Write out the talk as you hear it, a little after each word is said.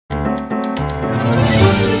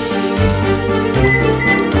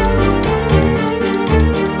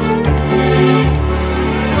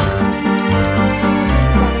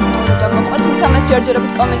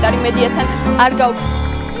ჯერჯერობით კომენტარი მედიასთან არ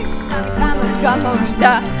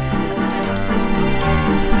გამოვიდა.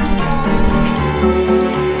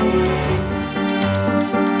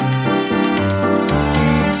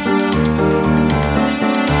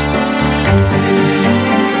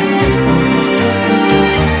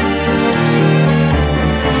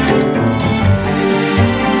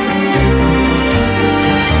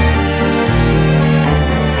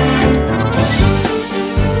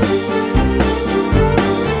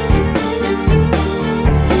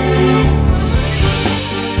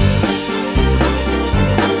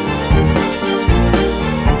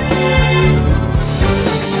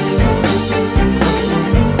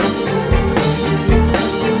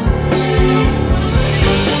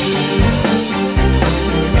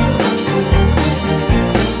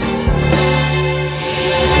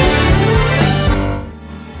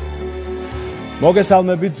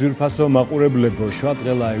 მოგესალმებით ძვირფასო მაყურებლებო,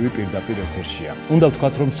 შუადღე ლაივი პირდაპირ ეთერშია. უნდა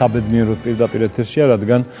ვთქვათ, რომ საბედნიეროდ პირდაპირ ეთერშია,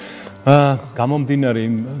 რადგან გამომდინარე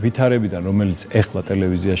იმ ვითარებიდან, რომელიც ეხლა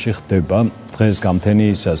ტელევიზიაში ხდება, დღეს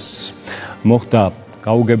გამთენიისას მოხდა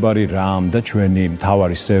გაუგებარი რამ და ჩვენი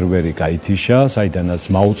მთავარი სერვერი გაითიშა, საიდანაც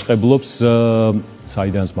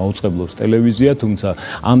მაუწყებლობს ტელევიზია, თუმცა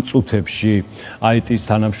ამ წუთებში IT-ის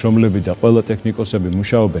თანამშრომლები და ყველა ტექნიკოსები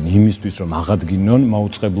მუშაობენ იმისთვის, რომ აღადგინონ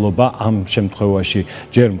მაუწყებლობა. ამ შემთხვევაში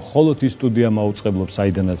ჯერ მხოლოდ ის სტუდია მაუწყებლობს,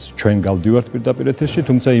 საიდანაც ჩვენ გავდივართ პირდაპირ ეთერში,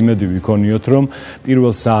 თუმცა იმედი ვიქონიოთ, რომ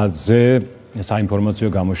პირველ საათზე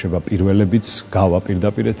საინფორმაციო გამოშვება პირველებიც გავა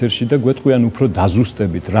პირდაპირ ეთერში და გვეტყვიან უფრო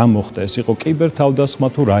დაზუსტებით რა მოხდა, ეს იყო კიბერთავდასხმა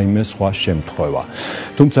თუ რაიმე სხვა შემთხვევა.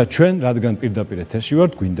 თუმცა ჩვენ, რადგან პირდაპირ ეთერში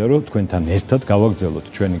ვართ, გვინდა რომ თქვენთან ერთად გავაგრძელოთ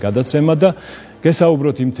ჩვენი გადაცემა და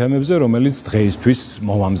გესაუბროთ იმ თემებზე, რომელიც დღეისთვის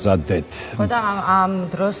მოვამზადეთ. ხო და ამ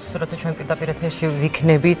დროს, როცა ჩვენ პირდაპირ ეთერში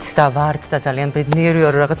ვიქნებით და ვართ და ძალიან ბედნიერი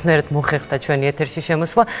ვარ, რაღაცნაირად მოხერხდა ჩვენი ეთერში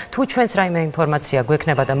შემოსვლა, თუ ჩვენს რაიმე ინფორმაცია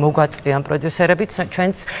გვექნება და მოგვაწვდიან პროდიუსერები,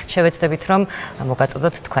 ჩვენც შევეცდებით, რომ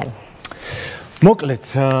მოგაწოდოთ თქვენ. მოკლედ,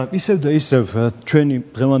 ისევ და ისევ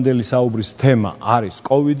ჩვენი დღევანდელი საუბრის თემა არის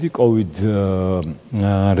COVID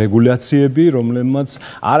რეგულაციები, რომლებმაც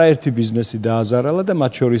არაერთი ბიზნესი დააზარალა და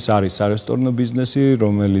მათ შორის არის არესტორნო ბიზნესი,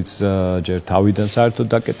 რომელიც ჯერ თავიდან საერთოდ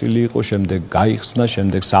დაკეტილი იყო, შემდეგ გაიხსნა,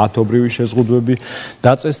 შემდეგ საათობრივი შეზღუდვები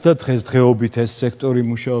დაწესდა, დღესდღეობით ეს სექტორი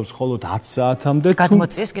მუშაობს მხოლოდ 10 საათამდე.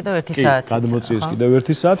 გადმოწიეს კიდევ ერთი საათი. გადმოწიეს კიდევ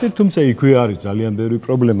ერთი საათი, თუმცა იქვე არის ძალიან ბევრი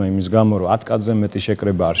პრობლემა იმის გამო, რომ 10 კაცზე მეტი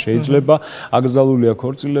შეკრება არ შეიძლება. აკრძალულია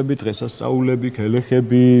ქორწილები, დღესასწაულები,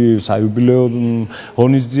 კელეხები, საიუბილეო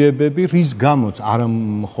ღონისძიებები, რის გამოც არა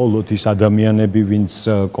მხოლოდ ის ადამიანები, ვინც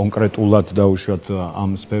კონკრეტულად დაუშვათ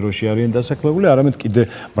ამ სფეროში არიან დასაქმებული, არამედ კიდე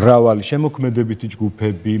მრავალი შემოქმედებითი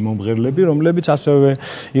ჯგუფები, მომღერლები, რომლებიც ასევე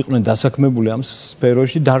იყვნენ დასაქმებული ამ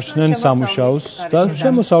სფეროში, დარჩნენ სამუშაოს და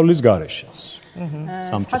შემოსავლის გარეშეც.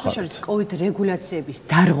 სამწუხაროდ COVID რეგულაციების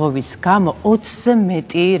დარღვევის გამო 20-ზე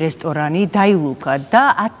მეტი რესტორანი დაილუქა და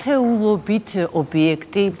ათეულობით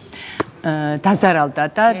ობიექტი დაზარალდა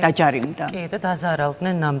და დაჯარიმდა. კი, და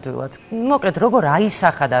დაზარალდნენ ნამდვილად. მოკლედ, როგორ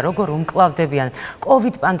აისახა და როგორ უმკლავდებიან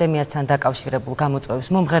კოვიდპანდემიასთან დაკავშირებულ გამოწვევებს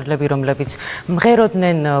მომღერლები, რომლებიც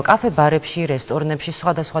მღეროდნენ კაფე-ბარებში, რესტორნებში,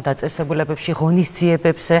 სხვადასხვა დაწესებულებებში,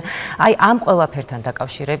 ღონისძიებებზე. აი, ამ ყველაფერთან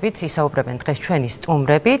დაკავშირებით ისაუბრებენ დღეს ჩვენი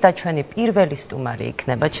სტუმრები და ჩვენი პირველი სტუმარი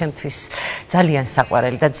იქნება ჩემთვის ძალიან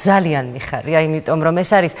საყვარელი და ძალიან მიხარია, იმიტომ რომ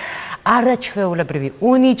ეს არის არაჩვეულებრივი,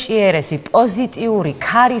 უნიჭიერესი, პოზიტიური,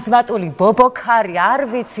 ქარიზმატული ბობოქარი, არ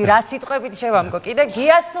ვიცი რა სიტყვებით შევამგო. კიდე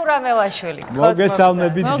გია სურამელაშვილი.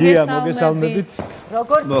 მოგესალმებით გია, მოგესალმებით.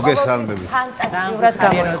 როგორც მოგესალმებით. ფანტასტიკურად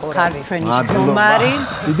გამოიყურა ჩვენი სტუმარი.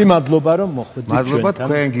 დიდი მადლობა რომ მოხვედით ჩვენ. მადლობა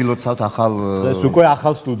თქვენ გილოცავთ ახალ ეს უკვე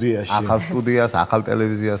ახალ სტუდიაში. ახალ სტუდიას, ახალ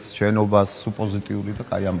ტელევიზიას, შენობას, სუპოზიტიური და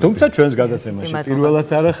კაი ამბები. თუმცა ჩვენს გადაცემაში პირველად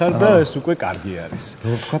არ ახარ და ეს უკვე კარგი არის.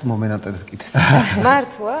 რო ვთქვათ მომენატერად კიდეც.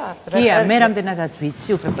 მართლა? გია, მე რამდენადაც ვიცი,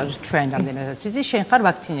 უბრალოდ ჩვენ რამდენადაც ვიცი, შენ ხარ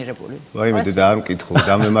ვაქცინირებული. ვაიმე და არ მკითხო,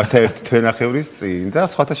 დამემართა ერთ თვენახევრის წინ და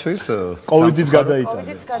სხვათა შორის კოვიდიც გადაიტანა.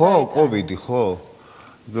 ხო, კოვიდი, ხო.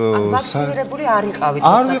 ვაქცინირებული არ იყავით.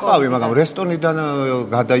 არ ვიყავი, მაგრამ რესტორნიდან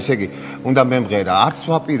გადა ისე იგი, უნდა მემღერა, არც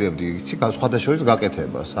ვაპირებდი, იცი, სხვათა შორის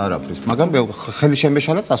გაკეთებას, არაფრის, მაგრამ ხელი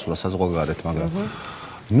შემეშალა წასვლა საზღვარგარეთ, მაგრამ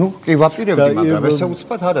ну, კი ვაპირებდი, მაგრამ ესე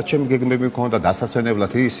უცბად არა, ჩემი გეგმები მქონდა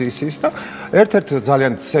დასასვენებლად ის და ერთ-ერთ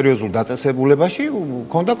ძალიან სერიოზულ დაწესებულებაში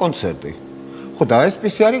მქონდა კონცერტი. ხო და ეს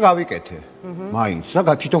PCR-ი გავიკეთე. მაინც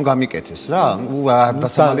რა თვითონ გამიკეთეს რა,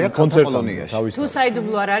 დასამალია კონცერტონიაში. თუ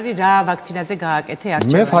საიდუმლო არ არის რა ვაქცინაზე გააკეთე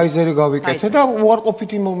არჩევანი. მე Pfizer-ი გავიკეთე და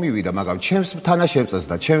უარყოფითი მომივიდა, მაგრამ ჩემს თანაშემწეს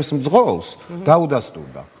და ჩემს მძღოლს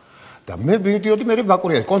დაუდასტურდა. და მე მივდიოდი მე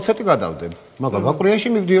ბაკურიანში კონცერტი გადავდე მაგრამ ბაკურიანში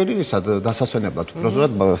მივდიოდი ვისად დასასვენებლად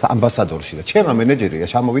უბრალოდ ამბასადორში და ჩემმა მენეჯერია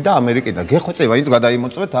ჩამოვიდა ამერიკიდან გეხვეწება ის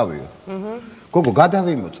გადაიმოწმე თავიო გოგო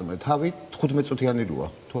გადავიმოწმე თავი 15 წუთიანი როა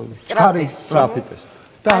სწრაფი ტესტი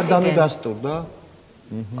და ადამი დასტურდა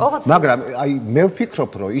მაგრამ აი მე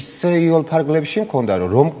ვფიქრობ რომ ისე იოლ ფარგლებში მქონდა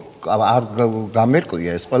რომ არ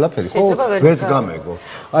გამერკვია ეს ყველაფერი ხო ვერც გამეგო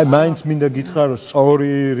აი მაინც მინდა გითხრა რომ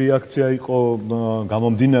სწორი რეაქცია იყო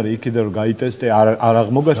გამომდინარე იქიდან რომ გაიტესტე არ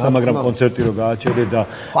აღმოგაჩნდა მაგრამ კონცერტი რომ გააჩერე და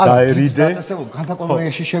გაერიდე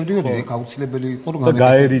გადაკონტროლში შევდიოდი ეგ აუცილებელი იყო რომ და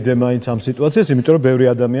გაერიდე მაინც ამ სიტუაციას იმიტომ რომ ბევრი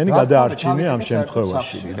ადამიანი გადაარჩინე ამ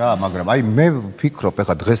შემთხვევაში რა მაგრამ აი მე ვფიქრობ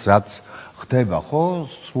ეხლა დღეს რაც ხდება ხო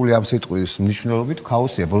სრული ამ სიტყვის მნიშვნელობით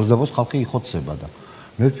ქაოსია ბოლოს და ბოლოს ხალხი იხოცება და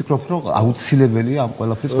მე ვფიქრობ რომ აუცილებელია ამ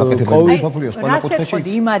ყველაფრის გაკეთება მსოფლიოს ყველა კუთხეში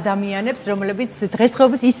იმ ადამიანებს რომლებიც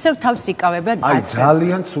დღესდღეობით ისევ თავს იკავებენ აი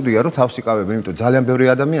ძალიან ცუდია რომ თავს იკავებენ იმიტომ ძალიან ბევრი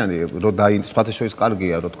ადამიანი რომ სხვათა შორის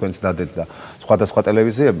კარგია რომ თქვენც დადეთ და სხვადასხვა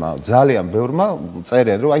ტელევიზიებმა ძალიან ბევრმა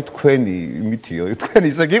წერენ რომ აი თქვენი იმითიო თქვენ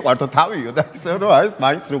ისე გიყვართო თავიო და ისე რომ აი ეს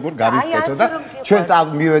მაინც როგორ გარისკეთო და ჩვენ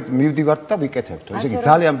მივდივართ და ვიკეთებთო ესე იგი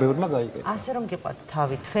ძალიან ბევრმა გაიკეთა ასე რომ გიყვართ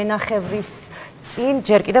თავი თქვენახევრის წინ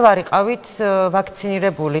ჯერ კიდევ არ იყავით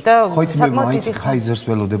ვაქცინირებული და საკმაოდ დიდი ფაიზერს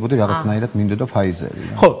ველოდებოდი რაღაცნაირად მინდოდა ფაიზერი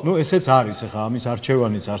ხო ნუ ესეც არის ახლა ამის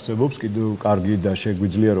არჩევანიც არსებობს კიდევ კარგი და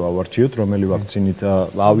შეგვიძლია რომ ავარჩიოთ რომელი ვაქცინით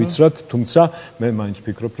ავიცრათ თუმცა მე მაინც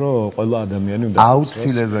ვფიქრობ რომ ყველა ადამიანი უნდა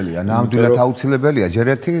აუცილებელია ნამდვილად აუცილებელია ჯერ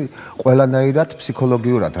ერთი ყველანაირად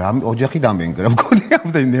ფსიქოლოგიურად რა ოჯახი დამენგრა მგონი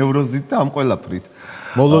ამდენი ნევროზით და ამ ყველაფრით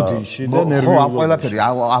მოლოდინში და ნერვიულობაში. ხო, ამ ყველაფერი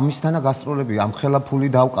ამისთანა გასტროლები, ამ ხელაფული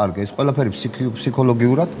დავკარგე, ეს ყველაფერი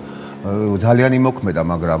ფსიქოლოგიურად ძალიან იმოქმედა,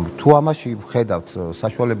 მაგრამ თუ ამაში ვხედავთ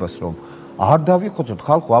საშუალებას, რომ არ დავიხოცოთ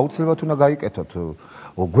ხალხო, აუცილებლად უნდა გაიკეთოთ.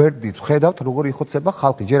 გვერდით ვხედავთ, როგორ იხოცება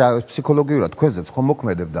ხალხი, ჯერ ფსიქოლოგიურად თქვენზეც ხომ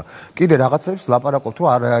მოქმედებ და კიდე რაღაცებს ლაპარაკობთ, რომ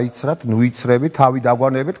არ აიცრათ, ნუ იცრებით, თავი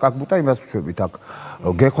დაგვანებით, კაკბუტა იმას ვშვებით, აქ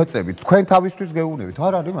გეხვეწებით. თქვენ თავისთვის გეუნებით,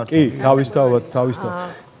 არ არის მარტო. კი, თავისთავად.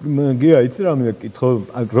 გია იცი რა მინდა კითხო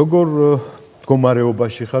როგორ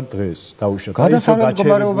მდგომარეობაში ხარ დღეს დაუშვათ აი ისო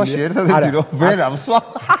მდგომარეობაში ერთადერთი რომ ვერ ავსვა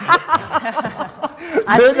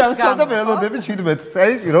ვერ ავსვა და ველოდები 17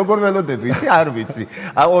 წელი როგორ ველოდები იცი არ ვიცი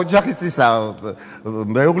ოჯახის ისა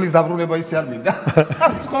მეუღლის დაბრუნება ისე არ მინდა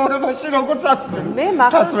ცხოვრებაში როგორ სასმელი მე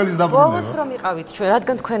მახსოვს ბოლოს რომ იყავით ჩვენ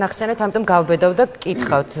რადგან თქვენ ახსენეთ ამიტომ გავბედავ და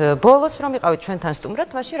გკითხავთ ბოლოს რომ იყავით ჩვენთან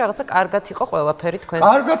სტუმრად მაშინ რაღაცა კარგად იყო ყველაფერი თქვენს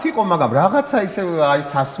კარგად იყო მაგრამ რაღაცა ისე აი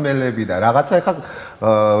სასმელები და რაღაცა ეხა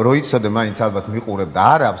რო იცოდე მაინც ალბათ მიყურებ და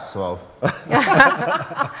არ ავსვავ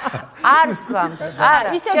არ სვამს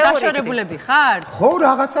არა ისე დაშორებულები ხარ ხო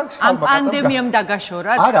რაღაცა ამ პანდემიამ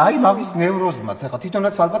დაგაშორა არა აი მაგის ნევროზმაც ეხა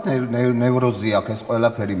თვითონაც ალბათ ნევროზი აქვს ეს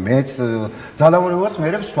ყველაფერი მეც ძალაუნებაც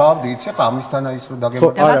მე ვსვავდი იცი ხა ამისთანა ის რომ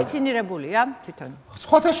დაგემართა ვაქცინირებულია თვითონ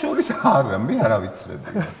სხვათა შორის არა მე არ ავიცრები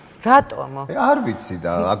რატომო არ ვიცი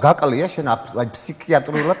და გაკლია შენ აი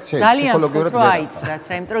ფსიქიატრულად შენ ფსიქოლოგიურად ვერ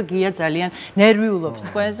აიცრათ რა იმიტომ რომ გია ძალიან ნერვიულობს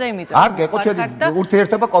თქვენზე იმიტომ არ გეკო ჩვენი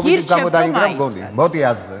ურთიერთობა კოვიდის გამო დაინგრა მგონი მოდი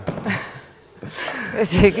აზზე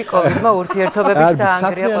ესე იგი კოვიდმა ურთიერთობების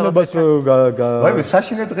დაანგრია ყველაფერი. ვაიმე,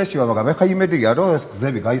 საშინე დღეში ვარ, მაგრამ ეხა იმედია, რომ ეს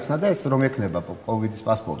გზები გაიხსნა და ეს რომ ექნება კოვიდის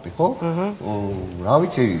პასპორტი, ხო? რა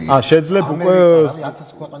ვიცი. შეძლებ უკვე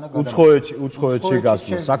უცხოეთში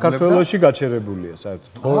გასვლა. საქართველოში გაჩერებულია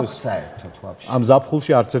საერთოდ, ხო? საერთოდ ვაფშე. ამ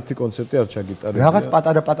ზაფხულში არც ერთი კონცერტი არ ჩაგიტარებია. რაღაც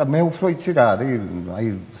პატარა მე უფრო იცი რა არის, აი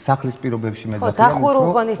სახლის პირობებში მე ზაფხულში. ხო, დახურულ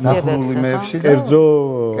ღონისძიებებში. კერძო.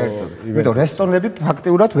 იმიტომ რესტორნები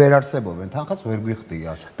ფაქტიურად ვერ არსებობენ, თანხაც ვერ გვიხდია.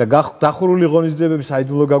 და დახურული ღონისძიებები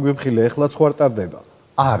საიდუმლო გაგვიფხილე, ეხლაც ხო არ ტარდება?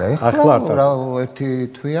 არა, ეხლა რა ერთი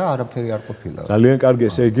თვეა არაფერი არ ყოფილა. ძალიან კარგი,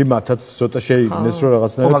 ესე იგი მათაც ცოტა შეიგნეს, რომ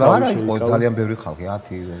რაღაცნაირად თავი შეიკავოს. ძალიან ბევრი ხალხი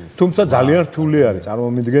 10. თუმცა ძალიან რთული არის,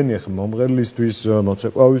 წარმომიდგენი ახლა მომღერლისთვის,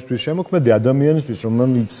 მოცეკვავისთვის, შემოქმედი ადამიანისთვის,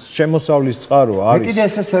 რომელიც შემოსავლის წყარო არის. მე კიდე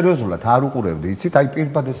ესე სერიოზულად არ უყურებდი, იცით, აი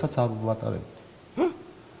პირბადებსაც არ ვატარებდი.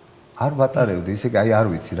 არ ვატარებდი, ისე აი არ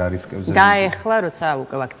ვიცი რა რისკებზე. და ეხლა როცა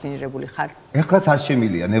უკვე ვაქცინირებული ხარ? ეხლაც არ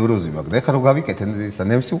შემილია ნევროზი მაქვს და ეხლა რომ გავიკეთე ისა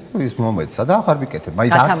ნევსი ის მომეცა და ახარ ვიკეთებ.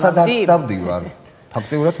 მაინც 10-ს დავდივარ.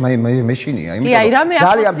 ფაქტიურად მეშინია, იმიტომ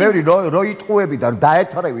ძალიან ბევრი რო იტყუები და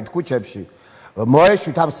დაეთრევით ქუჩებში.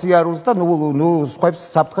 მოეშვით ამ სიარულს და ნუ სხვებს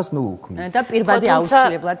საფრთხეს ნუ უქმნით. და პირბადე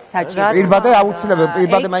აუცილებლად საჭიროა. პირბადე აუცილებლად,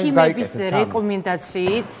 პირბადე მაინც გაიკეთეთ. ექიმების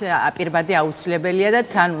რეკომენდაციით პირბადე აუცილებელია და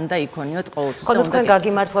თან უნდა იქონიოთ ყოველთვის. ხო, თქვენ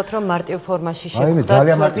გაგიმართლათ რომ მარტივ ფორმაში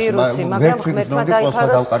შეხვდათ ვირუსი, მაგრამ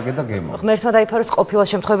ღმერთმა დაიფაროს ყოფილა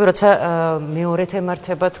შემთხვევები, როცა მეორედ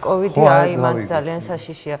ემართებათ კოვიდი, აი მან ძალიან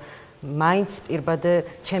საშიშია. მაინც პირბადე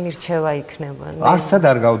ჩემი რჩევა იქნება. არსად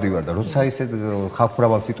არ გავდივარ და როცა ისეთ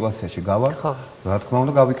ხალხმრავალ სიტუაციაში გავარ, რა თქმა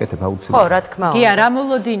უნდა გავიკეთებ აუცილებლად. ხო, რა თქმა უნდა. გია, რა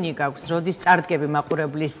მოლოდინი გაქვს, როდის წარდგები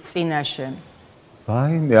მაყურებლის წინაშე?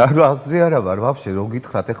 ვაიმე, ასე არა ვარ, ვაფშე, რო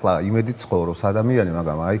გითხრათ, ეხლა იმედით ცხოვრობს ადამიანი,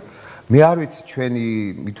 მაგრამ აი მე არ ვიცი ჩვენი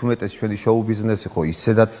მით უმეტეს ჩვენი შოუ ბიზნესი ხო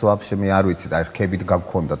ისედაც ვაფშე მე არ ვიცი და რქებით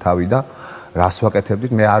გაგქონდა თავი და რას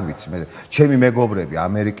ვაკეთებდით მე არ ვიცი მე ჩემი მეგობრები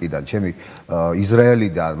ამერიკიდან ჩემი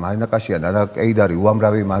ისრაელიდან მარინაკაშიან და კეიდარი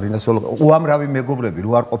უამრავი მეგობრები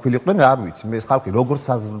რო არ ყოფილიყვნენ არ ვიცი მე ხალხი როგორ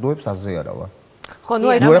საზრდოებს ასე არა ვარ ხო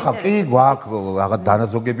ნუ ეხლა კი გვაქვს რაღაც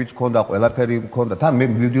დანაზოგებიც ქონდა ყველაფერი ქონდა და მე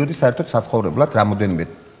მივდიოდი საერთოდ საცხოვრებლად რამოდენიმე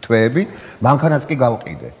თვეები მანქანაც კი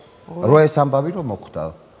გავყიდე რო ეს ამბავი რომ მოხდა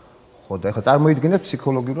ხო და ეხლა წარმოიდგინეთ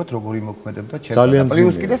ფსიქოლოგიურად როგორი მოქმედებდა ჩემთან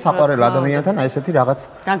პლუს კიდე საყვარელ ადამიანთან აი ესეთი რაღაც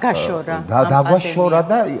დაგვაშორა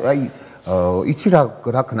და აი იცი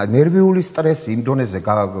რა ქნა ნერვიული სტრესი იმ დონეზე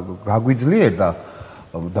გაგვიძლიერდა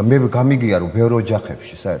და მე გამიგია რომ ბევრ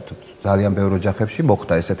ოჯახებში საერთოდ ძალიან ბევრ ოჯახებში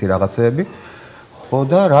მოხდა ესეთი რაღაცეები ხო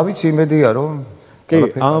და რა ვიცი იმედია რომ კი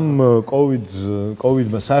ამ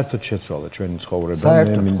კოვიდმა საერთოდ შეცვალა ჩვენი ცხოვრება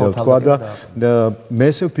მე მინდა ვთქვა და მე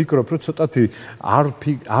ესე ვფიქრობ რომ ცოტათი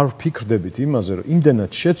არ ვფიქრდებით იმაზე რომ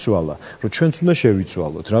იმდენად შეცვალა რომ ჩვენც უნდა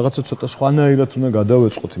შევიცვალოთ რაღაცა ცოტა სხვანაირად უნდა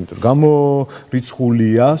გადავეწყოთ იმიტომ რომ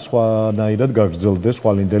გამორიცხულია სხვანაირად გაგრძელდეს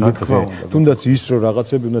ხვალინდელი დღე თუნდაც ის რომ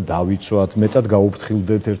რაღაცები უნდა დავიცვათ მეტად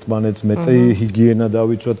გაუფრთხილდეთ ერთმანეთს მეტი ჰიგიენა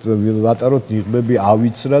დავიცვათ ვატაროთ ნიღბები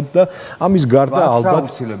ავიცრათ და ამის გარდა ალბათ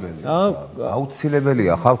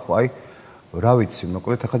აუცილებელია ხალხო აი რა ვიცი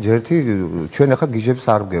მოკლედ ახლა ჯერთი ჩვენ ახლა გიჟებს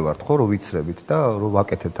არ ვგევართ ხო რომ ვიცრებით და რომ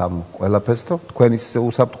ვაკეთებთ ამ ყველაფერს და თქვენი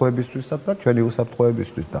უსაფრთხოებისთვისაც და ჩვენი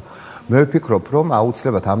უსაფრთხოებისთვის და მე ვფიქრობ რომ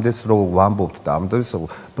აუცილებლად ამდენს რომ ვამბობთ და ამდენს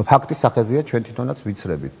ფაქტის სახეზეა ჩვენ თვითონაც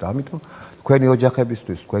ვიცრებით და ამიტომ თქვენი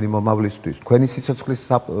ოჯახებისთვის თქვენი მომავლისთვის თქვენი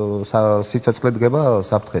სიცოცხლე დგება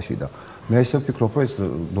საფრთხეში და მე ისე ვფიქრობ რომ ეს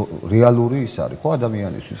რეალური ის არის ხო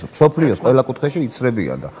ადამიანისთვის სოფლიოს ყველა კუთხეში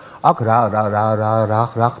იცრებიან და აქ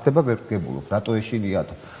რა ხდება ვერ ვგებულობ რატო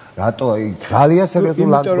ეშინიათ რატო ძალიან სერიოზულ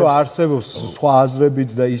ლანძღოლს იმიტომ რომ არსებობს სხვა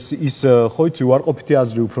აზრებიც და ის ხო იცი უარყოფითი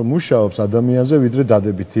აზრი უფრო მუშაობს ადამიანზე ვიდრე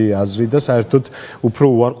დადებითი აზრი და საერთოდ უფრო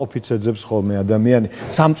უარყოფითს ეძებს ხოლმე ადამიანი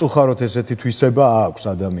სამწუხაროდ ესეთი თვისება აქვს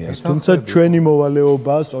ადამიანს თუმცა ჩვენი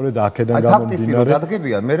მოვალეობა სწორედ აქედან გამომდინარე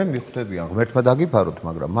დადგებიან მე მიხვდებიან ღმერთმა დაგიფაროთ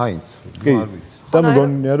მაგრამ მაინც არ ვიცი და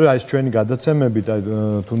მგონია რომ ეს ჩვენი გადაცემები და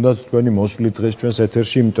თუნდაც თქვენი მოსვლი დღეს ჩვენს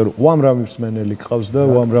ეთერში იმიტომ რომ უამრავი მსმენელი გყავს და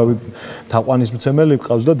უამრავი თაყვანისმცემელი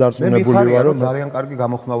გყავს და დარწმუნებული ვარ რომ ძალიან კარგი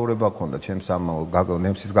გამოხმაურება ჰქონდა ჩემს ამ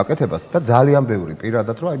ნემსის გაკეთებას და ძალიან ბევრი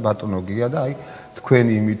პირადად რომ აი ბატონო გია და აი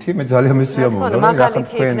თქვენი იმითი მე ძალიან მესიამოვნდა რომ ახლა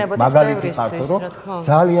თქვენ მაგალითი ხართ რომ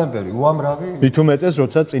ძალიან ბევრი უამრავი მით უმეტეს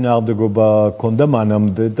როცა წინააღმდეგობა ჰქონდა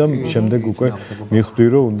მანამდე და შემდეგ უკვე მიხვდი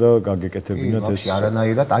რომ უნდა გაგეკეთებინათ ეს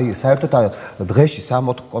არანაირად აი საერთოდ დღეში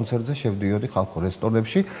 60 კონცერტზე შევდიოდი ხალხო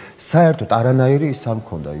რესტორნებში საერთოდ არანაირი ის არ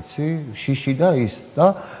მქონდა იცი შიში და ის და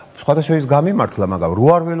სხვადასხვა ის გამიმართლა მაგრამ რო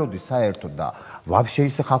არ ველოდი საერთოდ და ვაფშე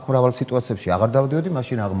ისე ხალხმრავალ სიტუაციებში აღარ დავდიოდი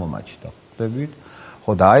მაშინ აღმომაჩნდა ხვდებით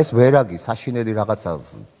ხო და ეს ვერაგი საშინელი რაღაცა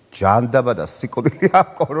ჯანდაბა და სიკვდილი ამ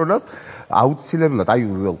კორონას აუცილებლად აი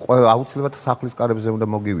აუცილებლად სახლის კარებზე უნდა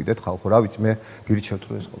მოგივიდეთ ხალხო რა ვიცი მე გირჩევთ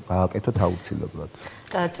რომ ეს გააკეთოთ აუცილებლად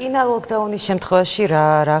და წინა ლოკდაუნის შემთხვევაში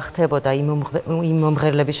რა ხდებოდა იმ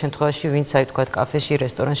მომღერლების შემთხვევაში ვინც აი თქვა კაფეში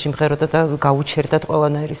რესტორანში მღეროდა და გაუჩერდათ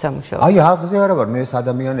ყველანაირი სამუშაო აი აზრზე არა ვარ მე ეს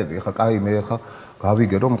ადამიანები ხა კაი მე ხა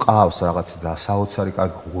გავიგე რომ მყავს რაღაც და საოცარი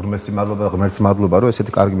კარგი ღმერთს მადლობა რომ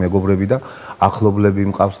ესეთი კარგი მეგობრები და ახლობლები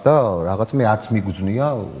მყავს და რაღაც მე არც მიგძნია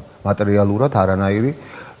მატერიალურად არანაირი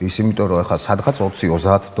ის იმიტომ რომ ახლა სადღაც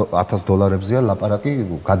 20-30 დოლარებზეა ლაპარაკი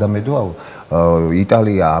გადამედო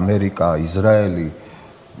იტალია ამერიკა ისრაელი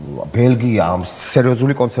ბელგია ამ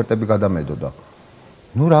სერიოზული კონცერტები გადამედო და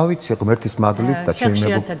ну რა ვიცი ღმერთის მადლით და ჩემი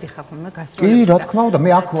მეგობრებთან ხარ ხოლმე გასტროლებში კი რა თქმა უნდა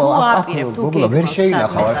მე აქ მოგლა ვერ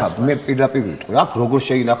შეინახავ ახლა მე პირდაპირ ვიტყვი აქ როგორ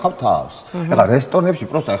შეინახავ თავს ახლა რესტორნებში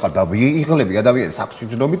პროსტა ახლა და იღლები ადამიანს სახში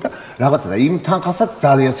ჯდობით და რაღაცა და იმ თანხასაც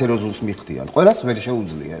ძალიან სერიოზულს მიხდიან ყველას ვერ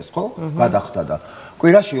შეუძლია ეს ხო გადახდა და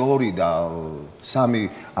კვირაში 2 და 3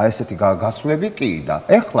 აი ესეთი გასვლები კი და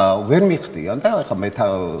ეხლა ვერ მიხდიან და ეხლა მე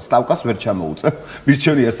სტავკას ვერ ჩამოუწევ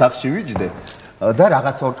მირჩევნია სახში ვიჯდე და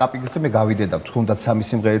რაღაც ორ კაპიკზე მე გავიდე და თუნდაც 3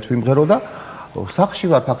 სიმღერით ვიმღერო და სახში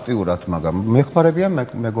ვარ ფაქტიურად მაგრამ მეხმარებიან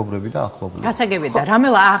მეგობრები და ახლობლები გასაგები და რამე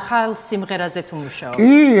ახალ სიმღერაზე თუ მუშაობ კი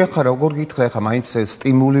ეხლა როგორ გითხრა ეხლა მაინც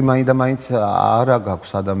სტიმული მაინც არა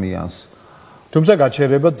გაქვს ადამიანს თუმცა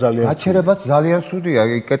გაჩერებაც ძალიან ცუდია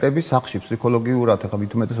იკეტები სახში ფსიქოლოგიურად ეხლა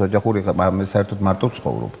მით უმეტეს ოჯახური ეხლა მე საერთოდ მარტო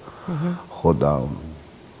ვცხოვრობ ხო და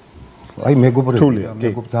აი მეგობრები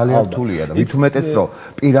ძალიან რთულია და მით უმეტეს რომ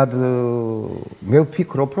პირად მე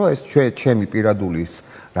ვფიქრობ რომ ეს ჩემი პირადულის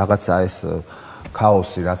რაღაცა ეს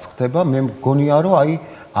ქაოსი რაც ხდება მე მგონია რომ აი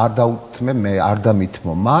არ დაუთმე მე არ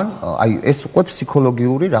დამითმო მან აი ეს უკვე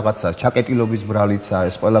ფსიქოლოგიური რაღაცა ჩაკეტილობის ბრალიცაა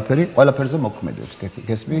ეს ყველაფერზე მოქმედებს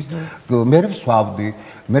გესმის მე ვსვავდი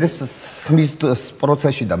მე სმის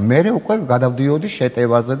პროცესში და მე უკვე გადავდიოდი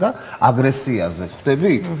შეტევაზე და აგრესიაზე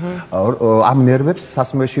ხვდები ამ ნერვებს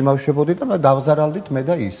სასმელში მავშებოდი და დავზარალდით მე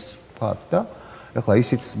და ის ფაქტ და ეხლა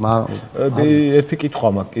ისიც ერთი კითხვა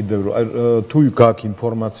მაქვს კიდევ რომ თუ გაქვს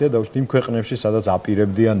ინფორმაცია დავუშვით იმ ქვეყნებში სადაც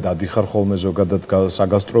აპირებდიან დადიხარ ხოლმე ზოგადად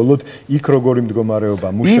საგასტროლოდ იქ როგორი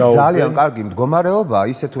მდგომარეობა მუშაობენ ძალიან კარგი მდგომარეობა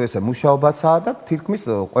ისე თუ ესე მუშაობაცაა და თითქმის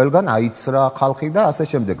ყველგან აიცრა ხალხი და ასე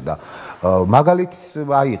შემდეგ და მაგალითს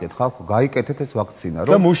აიღეთ ხალხო გაიკეთეთ ეს ვაქცინა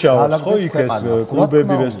რომ და მუშაობს ხო იქ ეს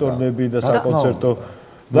კლუბები რესტორნები და საკონცერტო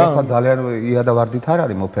და ხა ძალიან იადავარდით არ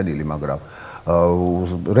არის მოფენილი მაგრამ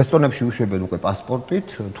რესტორნებში უშვებენ უკვე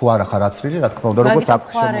პასპორტით თუ არა ხარ აცრილი რა თქმა უნდა როგორც აქ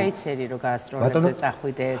ხო არა იცერი რომ გასტროლებზე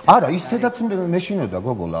წახვიდეს არა ისედაც მეშინოდა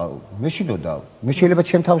გოგოლა მეშინოდა მე შეიძლება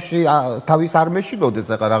ჩემ თავის არ მეშინოდეს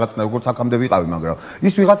ახლა რაღაცნა როგორც აქამდე ვიყავი მაგრამ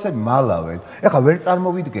ის ვიღაცები მალავენ ეხლა ვერ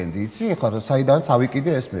წარმოვიდგენდი იცი ეხლა საიდანაც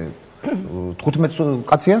ავიკიდე ეს მე 15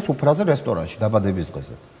 კაციან სუფრაზე რესტორანში დაბადების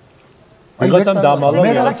დღეზე ვიღაცამ დამალა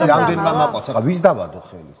მე რამდენმა მაყავს ახლა ვის დავადო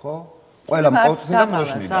ხელი ხო ყველა მყავწნი და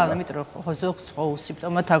პროშნიდა. ზავ, იმიტომ რომ ხო ზოგს ხო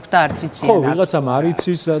სიმპტომად აქვს და არც იციან. ხო, ვიღაცამ არ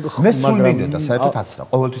იცის, მე სულ მინდოდა, საერთოდ აცრა,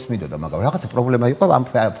 ყოველთვის მინდოდა, მაგრამ რაღაცა პრობლემა იყო ამ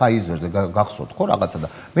ფაიზერზე გახსოვთ ხო რაღაცა და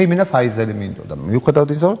მე იმენა ფაიზერი მინდოდა. მიუხედავად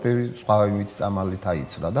იმისა, რომ სხვა იმით წამალით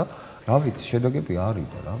აიცრა და რა ვიცი, შედეგები არის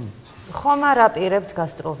და რა ვიცი. ხომ არ აპირებთ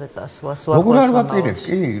გასტროლზე წასვლას უახლოეს როგორ არ ვაპირებ?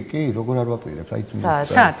 კი, როგორ არ ვაპირებ? აი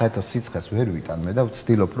საერთოდ სიცხეს ვერ ვიტან მე და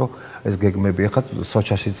ვცდილობ რომ ეს გეგმები ახლა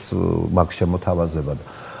სოჩაშიც მაქვს შემოთავაზება და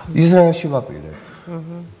ისრაელში ვაპირებ.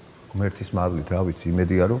 ღმერთის მადლით, რა ვიცი,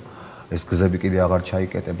 იმედია რომ ეს გზები კიდე აღარ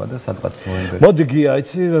ჩაიკეტება და სადღაც ნოემბერში. მოდი გია,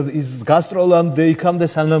 იცი, ის გასტროლამდე იქამდე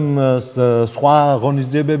სანამ სხვა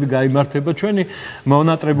ღონისძიებები გაიმართება, ჩვენი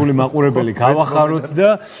მონატრებული მაყურებელი გავახაროთ და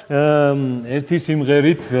ერთი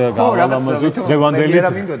სიმღერით გავალამაზოთ დღევანდელი. მე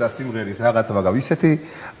რა მინდოდა სიმღერის რაღაცა, მაგრამ ისეთი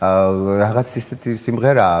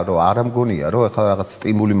სიმღერაა, რომ არ ამგონია, რომ ეხლა რაღაც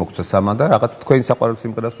სტიმული მოგწეს ამან და რაღაც თქვენი საყვარელი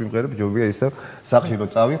სიმღერას ვიმღერებ, ჯობია ისე სახში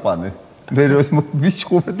რომ წავიყვანე. მე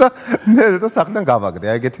ვიშხუბე და მე რო სახლიდან გავაგდე.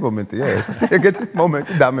 აი ეგეთი მომენტია ეს. ეგეთი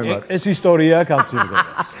მომენტი დამემარ. ეს ისტორია აქვს ამ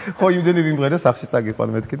სიმღერას. ხო, იმდენი ვიმღერე სახში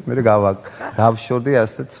წაგიყვანე მეთქი, მე გავშორდი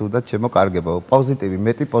ასე ცუდად შემოკარგება. პოზიტივი,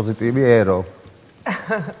 მეტი პოზიტივი ერო.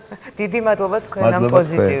 დიდი მადლობა თქვენ ამ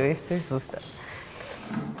პოზიტივისთვის ზუსტად.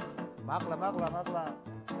 მაღლა.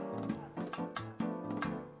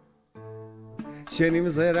 შენი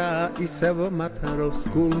მზერა ისევ მათარობს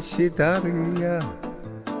გულში დარია.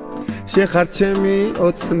 შეხარ ჩემი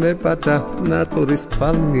ოცნება და ნატურის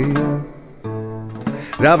თვალნია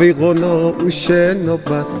რა ვიღონო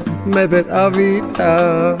უშენობას მე ვერ ავიდა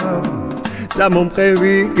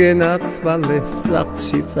წამომყევი გენაცვალე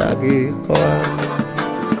სახლში წაგიხვა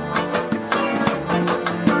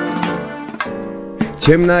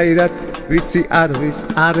ჩემნაირად ვიცი არის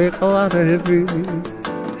არ ეყვარები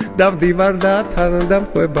დავდივარ და თან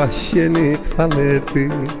დამყვება შენი თვალები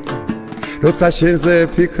როცა შენზე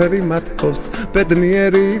ფიქრი მათობს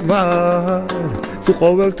ბედნიერი ვარ სულ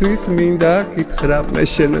ყოველთვის მინდა გითხრა მე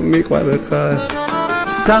შენ მიყვარხარ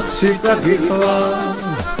სახლში წაგიხვა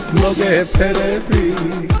მოგეფერები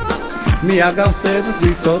მიაგავსებ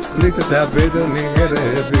სიცოცხლით და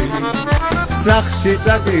ბედნიერები სახლში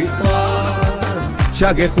წაგიხვა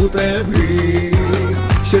ჩაგეხუტები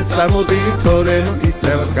შენ წამოდი თორემ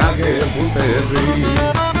ისევ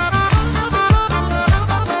გაგეხუტები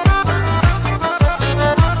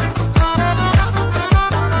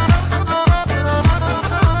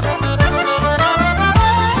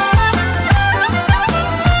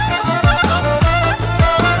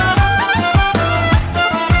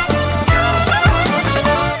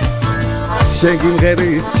შენ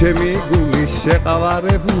გიმღერის ჩემი გული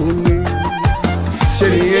შეყავარებული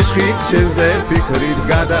შენი ეშხით შენზე ფიქრით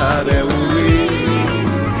გადარეული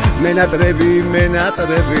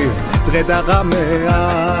მენატრები დღე და ღამეა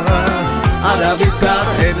არავის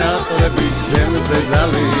არ ენატრები შენზე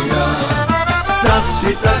ძალია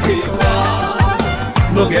სახლში წაგიხვა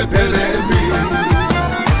მოგეფერები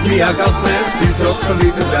მიაგავსებ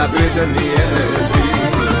სიცოცხლით და ბედნიერები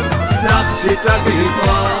სახლში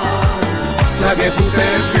წაგიხვა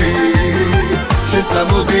ჩაგეხუტები შენ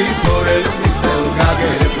წამოდი თორემ ისევ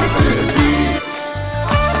გაგეხუტები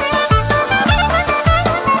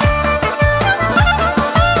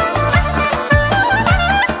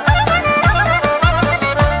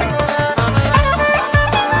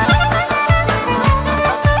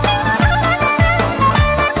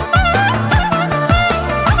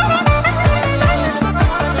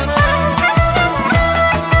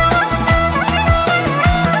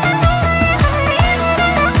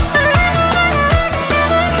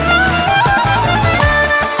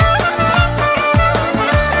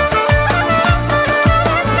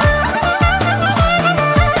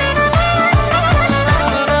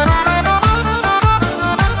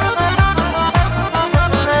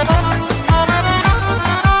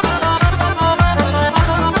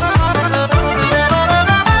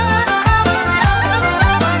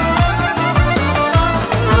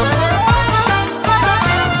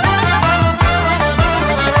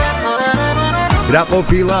რა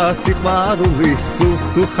ყოფილა სიყვარული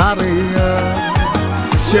სულ ხარია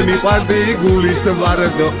შემიყვარდი გულის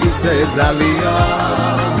ვარდო ისე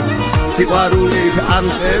ძალიან სიყვარული არ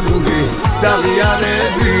უყებული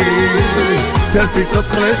დაღიანები და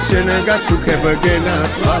სიცოცხლეს შენ გაჩუქებ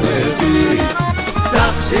გენაცვალები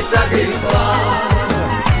სახში წაგიყვარ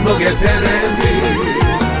მოგეფერები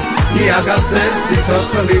იაგავსებ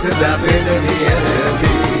სიცოცხლით და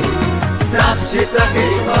ბედნიერები სახში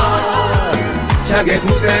წაგიყვარ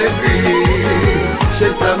ჩაგეხუტები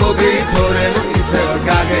შენ წამოდი თორემ ისევ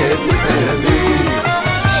გაგებუტები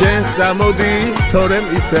შენ წამოდი თორემ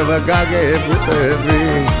ისევ გაგებუტები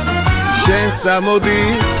შენ წამოდი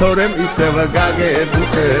თორემ ისევ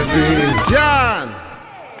გაგებუტები ჯან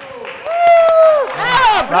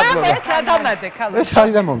ეს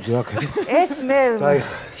საიდან მომწია აქ ეს მე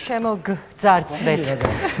შემოგძარცვეთ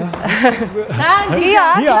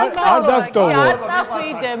არ დაგტოვო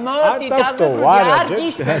წახვიდე მოდი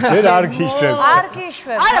ჯერ არ გიშვებ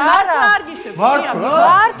არა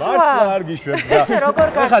მართლა არ გიშვებ ესე როგორ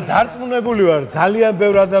ეხა დარწმუნებული ვარ ძალიან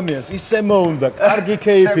ბევრ ადამიანს ისე მოუნდა კარგი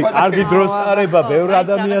კეიფი კარგი დროს ტარება ბევრ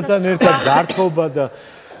ადამიანთან ერთად გართობა და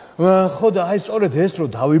ხო და აი სწორედ ეს რომ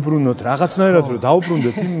დავიბრუნოთ რაღაცნაირად რომ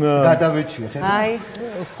დავუბრუნდეთ იმ გადავეჩვი ხედავ აი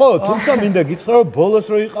ხო თუმცა მინდა გითხრა რომ ბოლოს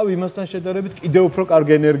რო იყავ იმასთან შედარებით კიდევ უფრო კარგ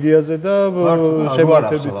ენერგიაზე და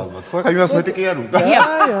შემოერთებით ხო ეხა იმას მეტი კი არ უნდა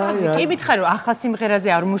კი მითხარ რომ ახალ სიმღერაზე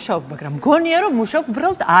არ მუშაობ მაგრამ გონია რომ მუშაობ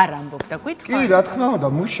უბრალოდ არ ამბობ და გითხრა კი რა თქმა უნდა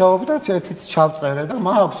მუშაობ და ერთიც ჩავწერე და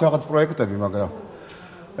მაქვს რაღაც პროექტები მაგრამ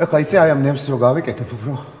ეხა იცი აი ამ ნემს რო გავიკეთებ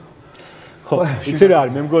უფრო ხო, იცი რა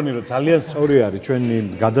არის, მე მგონი რომ ძალიან სწორი არის ჩვენი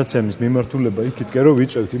გადაცემის მიმართულება იქითკენ რომ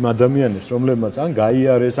ვიწევთ იმ ადამიანებს, რომლებმაც ან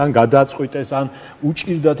გაიარეს, ან გადაწყვიტეს, ან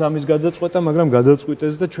უჭირდათ ამის გადაწყვეტა, მაგრამ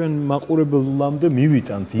გადაწყვიტეს და ჩვენ მაყურებლამდე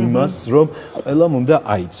მივიტანთ იმას, რომ ყველამ უნდა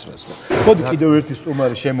აიცრას. ხოდი კიდევ ერთი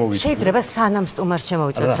სტუმარი შემოვიწევთ. შეიძლება სანამ სტუმარს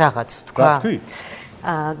შემოვიწევთ რაღაც თქვა.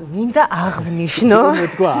 მინდა აღნიშნო. მე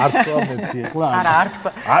თქვა არ თქვა მეთქი ახლა. არა, არ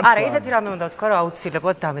თქვა. არა, ესეთი რამე უნდა თქვა, რომ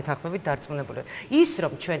აუცილებლად დამეთანხმებით დარწმუნებული. ის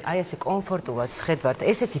რომ ჩვენ აი ესე კომფორტულად შედვართ,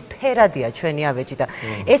 ესეთი ფერადია ჩვენი ავეჯი და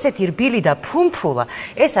ესეთი რბილი და ფუმფულა,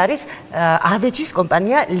 ეს არის ავეჯის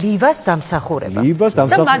კომპანია ლივას დამსახურება. ლივას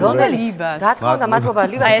დამსახურება. რა თქმა უნდა, მადლობა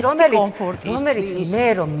ლივას, რომელიც მე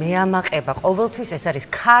რომ მეამაყება, ყოველთვის ეს არის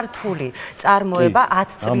ქართული წარმოება, 10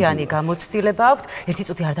 წლიანი გამოცდილება აქვს. ერთი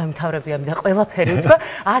წუთი არ დამთავრებია და ყველაფერი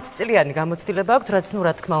 10 წლიანი გამოცდილება აქვს, რაც ნუ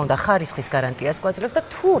რა თქმა უნდა ხარისხის გარანტიას გვაძლევს და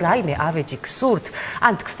თუ რაიმე ავეჯი გსურთ,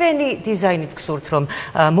 ან თქვენი დიზაინით გსურთ, რომ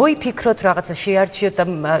მოიფიქროთ რაღაცა შეარჩიოთ და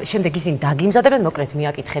შემდეგ ისინი დაგიმზადებენ, მოკლედ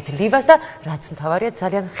მიაკითხეთ ლივას და რაც მთავარია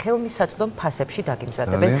ძალიან ხელმისაწვდომ ფასებში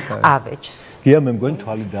დაგიმზადებენ ავეჯს. გია მე მგონი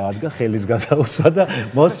თვალი დაადგა, ხელის გადაუსვა და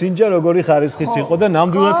მოსინჯა როგორი ხარისხის იყო და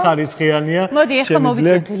ნამდვილად ხარისხიანია. მოდი ახლა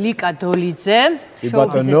მოვიწევთ ლიკა დოლიძე.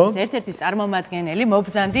 შოუგიზის ერთ-ერთი წარმომადგენელი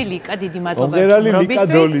მობზანდი ლიკა დიდი მადლობა ლიკა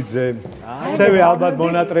დოლიძე ასევე ალბათ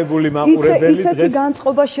მონატრებული მაყურებელი ისეთი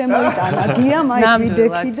განწყობა შემოიტანა გიამ აი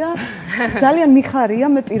ვიდექი და ძალიან მიხარია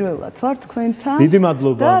მე პირველად ვარ თქვენთან დიდი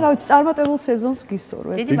მადლობა და რა ვიცი წარმატებულ სეზონს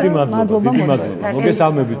გისურვებთ დიდი მადლობა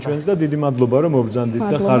მოგესალმებით ჩვენს და დიდი მადლობა რომ მობზანდით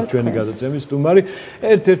და ხართ ჩვენი გადაცემის სტუმარი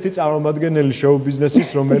ერთ-ერთი წარმომადგენელი შოუ ბიზნესის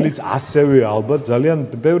რომელიც ასევე ალბათ ძალიან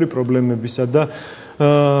ბევრი პრობლემებისა და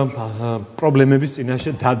პრობლემების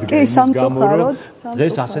წინაშე დადგეს გამო რომ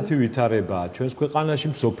დღეს ასეთი ვითარებაა ჩვენს ქვეყანაში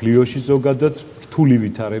მსოფლიოში ზოგადად რთული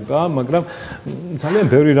ვითარებაა მაგრამ ძალიან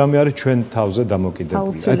ბევრი რამე არის ჩვენ თავზე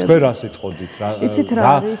დამოკიდებული აი თქვენ რა სიტყოდით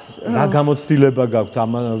რა გამოცდილება გაქვთ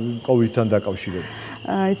ამ კოვიდთან დაკავშირებით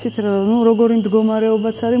იცით ნუ როგორი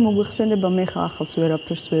მდგომარეობაც არის მოგვიხსენება მე ხა ახალს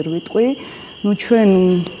ვერაფერს ვერ ვიტყვი ну ჩვენ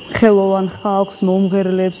ხელოვან ხალხს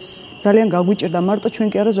მომღერლებს ძალიან გაგვიჭირდა მარტო ჩვენ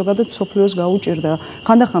კი არა ზოგადად სოფლიოს გაუჭირდა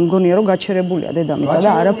ხანდახან მგონია რომ გაჩერებულია დედამიწა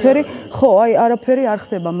და არაფერი ხო აი არაფერი არ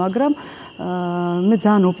ხდება მაგრამ მე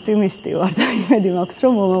ძალიან ოპტიმისტი ვარ და იმედი მაქვს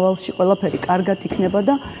რომ მომავალში ყველაფერი კარგად იქნება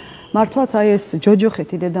და მართლაც აი ეს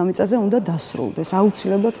ჯოჯოხეთი დედამიწაზე უნდა დასრულდეს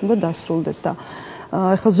აუცილებლად უნდა დასრულდეს და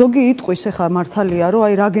ეხლა ზოგი იტყვის ეხლა მართალია რომ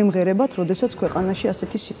აი რა გემღერებათ როდესაც ქვეყანაში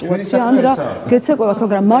ასეთი სიტუაცია ან რა გეცეკვევათ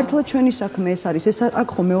მაგრამ მართლა ჩვენი საქმე ეს არის ეს აქ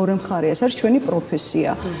ხო მეორე მხარეა ეს არის ჩვენი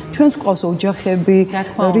პროფესია ჩვენს ყავს ოჯახები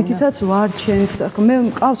რითიცაც ვარჩენთ მე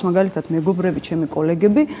მყავს მაგალითად მეგობრები ჩემი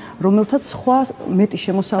კოლეგები რომელთაც სხვა მეტი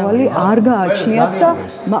შემოსავალი არ გააჩნიათ და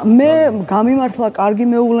მე გამიმართლა კარგი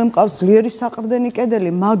მეუღლე მყავს ძლიერი საყრდენი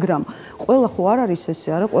კედელი მაგრამ ყველა ხო არ არის ესე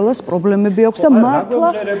არა ყველას პრობლემები აქვს და მართლა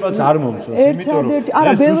არ მომწონს იმიტომ რომ ერთ-ერთი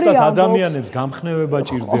არა ბევრი ადამიანებს გამხნევება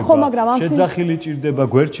ჭირდება. ხო, მაგრამ ამ შეძახილი ჭირდება,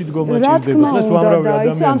 გვერდში დგომა ჭირდება, დღეს უამრავი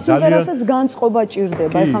ადამიანი ძალიან განწყობა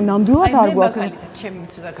ჭირდება. ეხლა ნამდვილად არ გვაქვს. ჩემი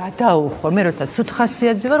ცოტა გადაუხვა. მე როცა ცუდ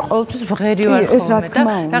ხასიათზე ვარ, ყოველთვის ვღერი ვარ ხოლმე და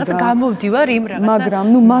რაღაცა გამოვდივარ იმ რაღაცა. მაგრამ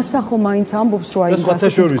ნუ მასა ხო მაინც ამბობს რომ აი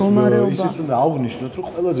ასე მდგომარეობა. ისიც უნდა აღვნიშნოთ, რომ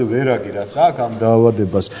ყველაზე ვერაგი რაც აქ ამ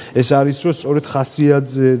დაავადებას, ეს არის რომ სწორედ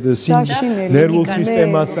ხასიათზე ნერვულ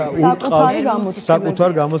სისტემას უწყავს საკუთარ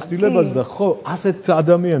გამოცდილებას და ხო, ასეთ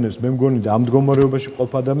ადამიანებს მე მგონი და ამ მდგომარეობაში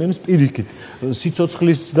ყოფ ადამიანებს პირიქით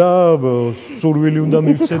სიცოცხლის და სურვილი უნდა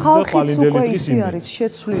მივცეთ და ყალინდელი დღის იმედი. არის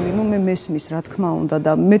შეცვლილი, ნუ მე მესმის რა თქმა უნდა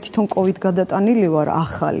და მე თვითონ კოვიდ გადატანილი ვარ,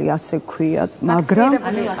 ახალი ასე ქვია, მაგრამ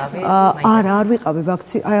არ ვიყავი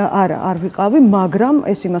არა, არ ვიყავი, მაგრამ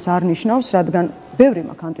ეს იმას არ ნიშნავს, რადგან ბევრი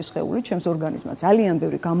მაქვს ანტისხეული ჩემს ორგანიზმმა, ძალიან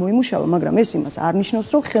ბევრი გამოიმუშავა, მაგრამ ეს იმას არ ნიშნავს,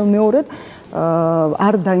 რომ ხელმეორედ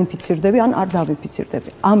არ დაინფიცირდები, ან არ დავინფიცირდები.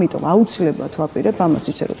 ამიტომ აუცილებლად ვაპირებ ამას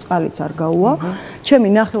ისე, რომ წყალიც არ გაუვა. ჩემი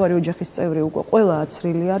ნახევარი ოჯახის წევრი უკვე ყველა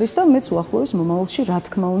აცრილი არის და მეც უახლოეს მომავალში რა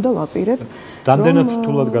თქმა უნდა ვაპირებ. რამდენად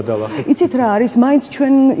რთულად გადავახეთ? იცით რა არის, მაინც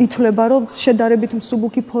ჩვენ ითვლება, რომ შედარებით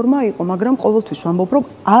მსუბუქი ფორმა იყო, მაგრამ ყოველთვის ვამბობ, რომ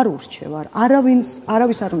არ ურჩევარ,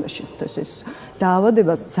 არავის არ უნდა შეხვდეს ეს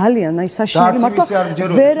დაავადება ძალიან აი საშინელი მართლა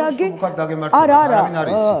ვერაგი არა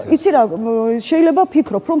იცი რა შეიძლება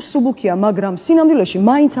ფიქრობ რომ მსუბუქია მაგრამ სინამდვილეში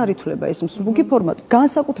მაინც არ ითვლება ეს მსუბუქი ფორმა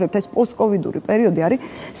განსაკუთრებით ეს პოსტკოვიდური პერიოდი არის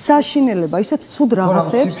საშინელება ისეთ ცუდ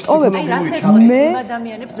რაღაცებს ტოვებ მე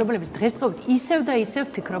ადამიანებს რომლებიც დღესდღეობით ისევ და ისევ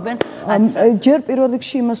ფიქრობენ ჯერ პირველ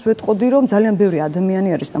რიგში იმას ვეტყოდი რომ ძალიან ბევრი ადამიანი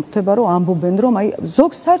არის და ხვდება რომ ამბობენ რომ აი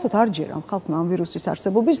ზოგს საერთოდ არ ჯერა ამ ხალხმა ამ ვირუსის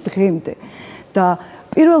არსებობის დღემდე და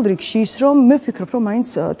პირველ რიგში ის რომ მე ვფიქრობ რომ მაინც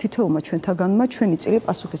თითოეულმა ჩვენთაგანმა ჩვენი წილი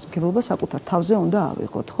პასუხისმგებლობა საკუთარ თავზე უნდა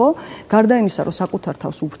ავიღოთ, ხო? გარდა იმისა, რომ საკუთარ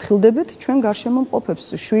თავს უფრთხილდებით, ჩვენ გარშემო მყოფებს,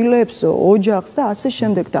 შვილებს, ოჯახს და ასე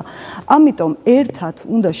შემდეგ და ამიტომ ერთად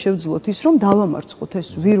უნდა შევძლოთ ის რომ დავამარცხოთ ეს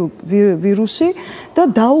ვირუსი და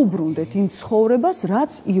დაუბრუნდეთ იმ ცხოვრებას,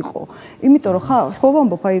 რაც იყო. იმიტომ რომ ხო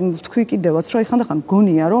ვამბობ, აი თქვი კიდევაც რომ აი ხანდახან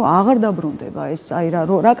გონია რომ აღარ დაბრუნდება ეს აი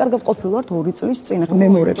რა კარგად ყოფილვართ 2 წლის წინ,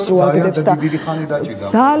 მემორებს რო აგდებს და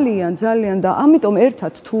ძალიან და ამიტომ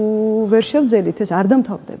ერთად თუ ვერ შევძელით ეს არ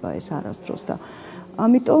დამთავრდება ეს არასდროს და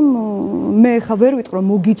ამიტომ მე ხა ვერ ვიტყვი რომ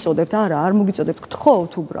მოგიწოდებთ, არა, არ მოგიწოდებთ,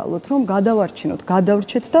 გთხოვთ უბრალოდ რომ გადავარჩინოთ,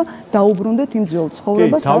 გადავრჩეთ და დაუბრუნდეთ იმ ძველ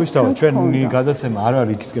ცხოვრებას. თავისთავად ჩვენი გადაცემა არ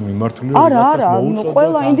არის იქითკენ მიმართული, არა,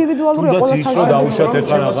 ყველა ინდივიდუალურია, ყველა თავისთავად დაუშვათ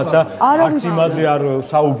ერთმა რაღაცა, არც იმაზე არ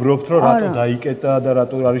საუბრობთ, რომ რატო დაიკეტა და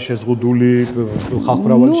რატო არის შეზღუდული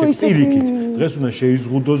ხალხმრავალი შეფირიქით. დღეს უნდა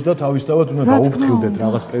შეიზღუდოს და თავისთავად უნდა დაუფრთხილდეთ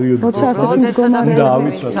რაღაც პერიოდი. უნდა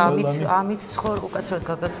ავიცვათ. ამით ცხოვრობ უკაცრავად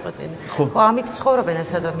გაგაწყვეტინე. ხო, ამით ცხოვრობენ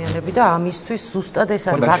ეს ადამიანები და ამისთვის ზუსტად ეს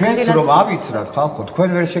არის ვაქცინაცია. ჩვენც რომ ავიცრათ ხალხო, თქვენ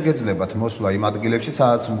ვერ შეგეძლებათ მოსვლა იმ ადგილებში,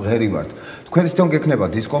 სადაც მღერი ვართ. თქვენ თვითონ გექნება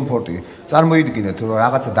დისკომფორტი. წარმოიდგინეთ, რომ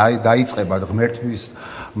რაღაცა დაიწყება ღმერთის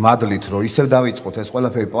მადლით, რომ ისევ დავიწყოთ ეს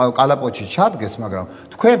ყველაფერი კალაპოტში ჩადგეს, მაგრამ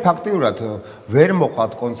თქვენ ფაქტიურად ვერ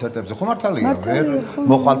მოხვალთ კონცერტებზე, ხო მართალია? ვერ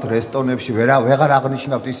მოხვალთ რესტორნებში, ვეღარ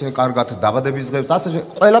აღნიშნავთ ისე კარგად დაბადების დღეს, ასე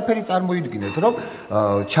ყველაფერი წარმოიდგინეთ, რომ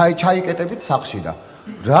ჩაიკეტებით სახლში და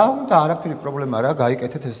რა უნდა არაფერი პრობლემა რა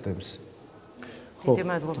გაიკეთეთ ეს თემს. ხო.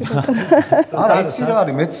 არა, იცი რა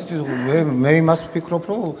არის, მე იმას ვფიქრობ,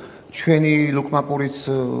 რომ ჩვენი ლუკმაპურიც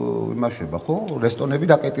იმაშება, ხო? რესტორნები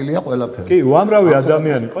დაკეტილია ყველაფერი. კი, უამრავი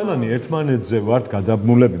ადამიანი, ყველანი ერთმანეთზე ვართ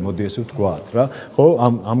გადაბმულები, მოდი ესე ვთქვათ რა. ხო,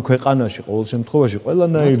 ამ ქვეყანაში ყოველ შემთხვევაში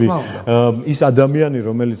ყველანაირი ის ადამიანი,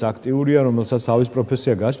 რომელიც აქტიურია, რომელსაც თავის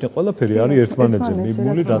პროფესია გააჩნია, ყველაფერი არის ერთმანეთზე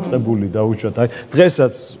მიბმული, დაწყებული და უშუალოდ. აი,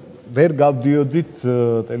 დღესაც ვერ გავდიოდით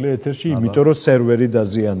ტელეეთერში, იმიტომ რომ სერვერი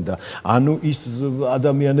დაზიანდა. ანუ ის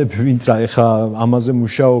ადამიანები, ვინც ახლა ამაზე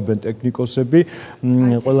მუშაობენ, ტექნიკოსები,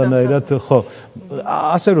 ყველანაირად ხო,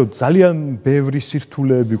 ასე რომ ძალიან ბევრი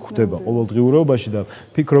სირთულეები გვხდება ყოველდღიურობაში და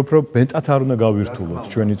ფიქრობ, რომ მეტად არ უნდა გავირთულოთ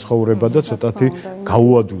ჩვენი ცხოვრება და ცოტათი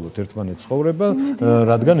გაუადვილოთ ერთმანეთს ცხოვრება,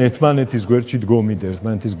 რადგან ერთმანეთის გვერდში დგომით,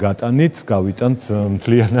 ერთმანეთის გატანით გავიტანთ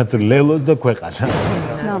მთლიანად ლელოს და ქვეყანას.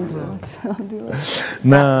 ნამდვილად.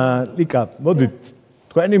 ლიკა, მოდით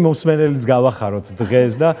თქვენი მოსმენელიც გავახაროთ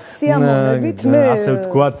დღეს და სიამოვნებით მე ასე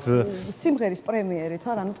ვთქვათ სიმღერის პრემიერით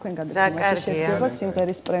ვარ, ანუ თქვენ გადაცემაში შედგება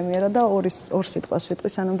სიმღერის პრემიერა და ორ სიტყვას ვიტყვი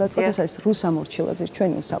სანამ დაწყდეს ეს რუსა მორჩილაძის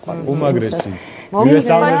ჩვენი უსაყვარლესი უმაგრესი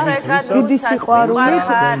დიდი სიყვარული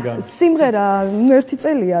სიმღერა ერთი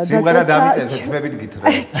წელია სიმღერა დამიწეს თმებით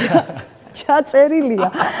გითხრა ჩაწერილია.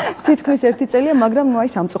 თითქმის 1 წელია, მაგრამ ნუ აი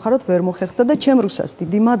სამწუხაროდ ვერ მოხერხდა და ჩემ რუსას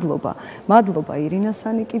დიდი მადლობა. მადლობა ირინა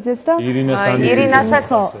სანიკიძეს და ირინასაც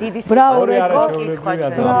დიდი ბრავო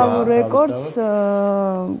რეკორდს.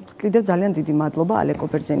 კიდევ ძალიან დიდი მადლობა ალეკო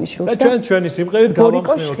ბერძენიშვილს და ჩვენი სიმღერით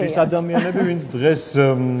გავახსნევთ ის ადამიანები, ვინც დღეს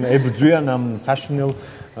ებრძვიან ამ საშინელ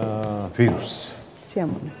ვირუსს.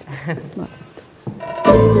 სიამოვნებით. მადლობთ.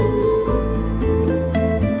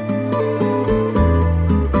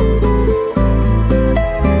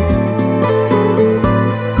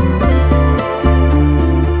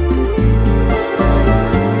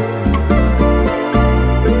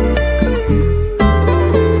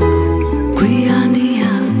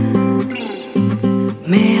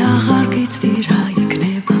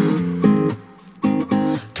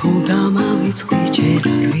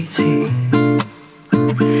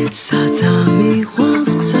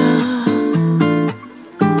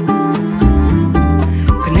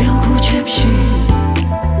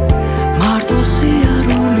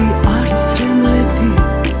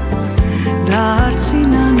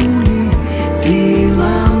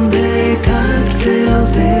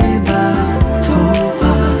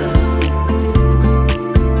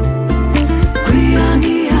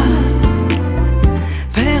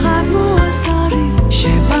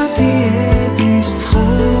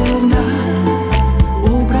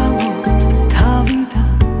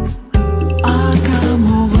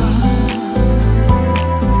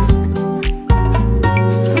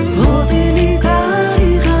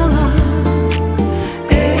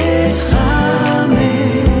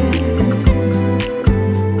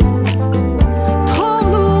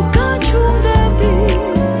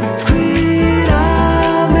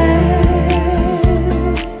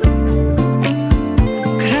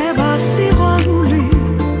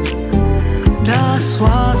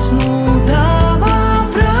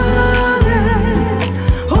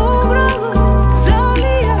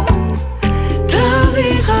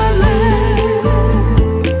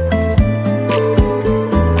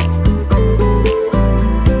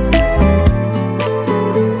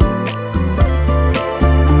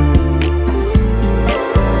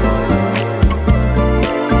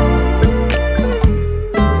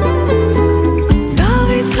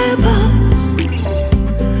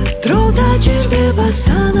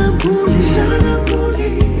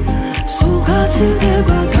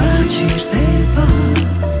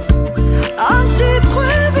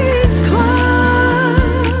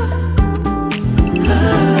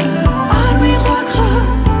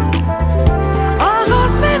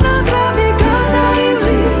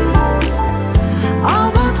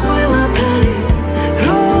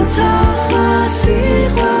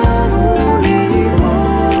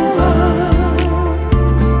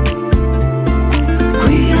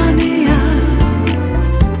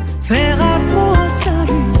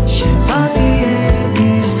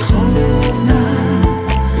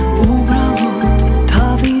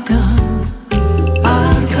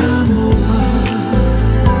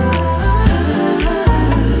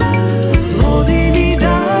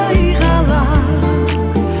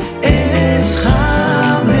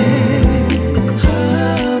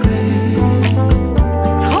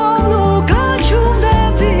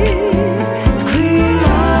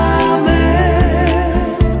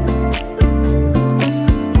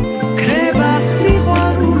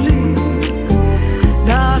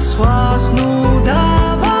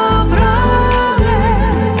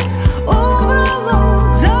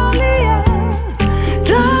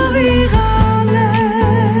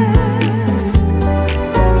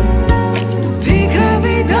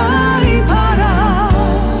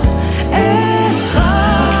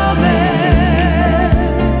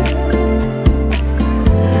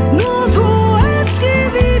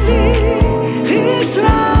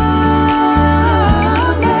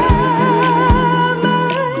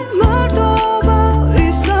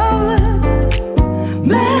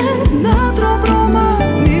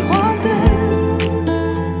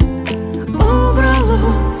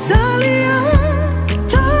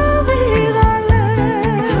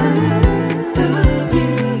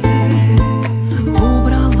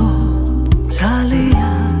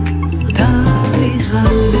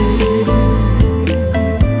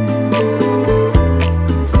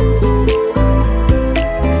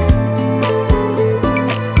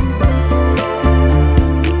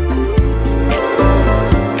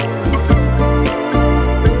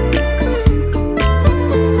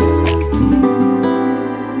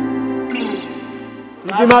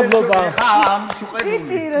 მადლობა. ხა ამ შუყებული.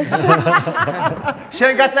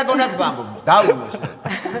 შენ გასაგონად ვამბობ, დაულო შენ.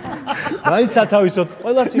 მაინც სათავისოდ,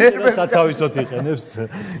 ყველა სიმღერა სათავისოდ იყენებს.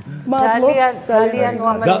 ძალიან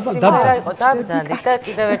უამრავი სიმღერა იყო დაბრძანდი და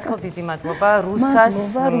კიდევ ერთხელ დიდი მადლობა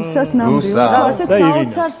რუსას ნამდვილად ასეთ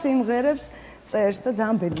საოცარ სიმღერებს წერს და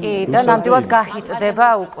ძალიან ბედნიერი. კი და ნამდვილად გაჰიტდება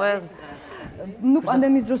უკვე ну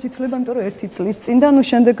პანდემიის დროს ითვლება, იმიტომ რომ 1 წლის წინ და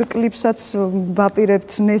შემდეგ კლიპსაც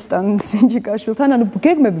ვაპირებთ ნესტან სინჯიკაშვილთან, ანუ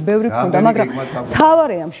გეგმები ბევრი ქონდა, მაგრამ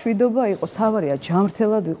თავარია მშვიდობა იყოს, თავარია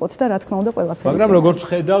ჯანმრთელად ვიყოთ და რა თქმა უნდა ყველაფერი. მაგრამ როგორც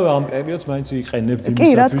ხედავ, ამ პერიოდს მაინც იყენებთ იმისათვის, რომ კი,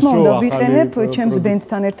 რა თქმა უნდა, ვიყენებ ჩემს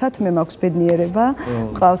ბენდთან ერთად, მე მაქვს ბედნიერება,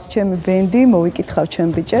 მყავს ჩემი ბენდი, მოვიკითხავ ჩემ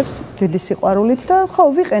ბიჭებს დიდი სიყვარულით და ხო,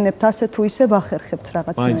 ვიყენებთ ასე თუ ისე ვახერხებთ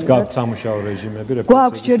რაღაცნაირად. მაინც გაქვთ სამუშაო რეჟიმები,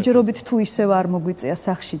 გვაქვს ჯერჯერობით თუ ისე არ მოგვიწია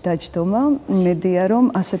სახში დაჯდომა. მედია რომ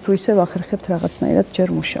ასე თუ ისე ვახერხებთ რაღაცნაირად ჯერ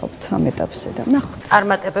მუშაობთ ამ ეტაპზე და ნახოთ.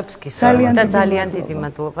 წარმატებებს გისურვებთ და ძალიან დიდი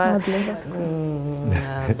მადლობა.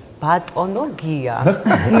 ბატონო გია.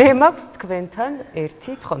 მე მაქვს თქვენთან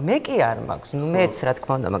ერთი თქო, მე კი არ მაქვს, ნუ მეც რა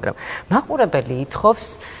თქმა უნდა, მაგრამ მაყურებელი ითხოვს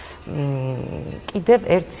კიდევ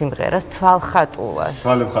ერთ სიმღერას თვალხატულას.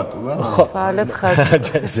 თვალებხატულა?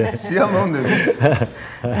 თვალებხატულა. სიამოვნები.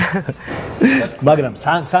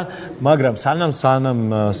 მაგრამ სანამ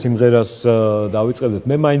სიმღერას დავიწყებდეთ,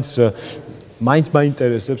 მე მაინც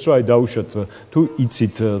მაინტერესებს, რომ აი დავუშვათ თუ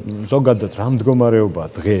იცით ზოგადად რა მდგომარეობაა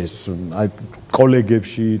დღეს, აი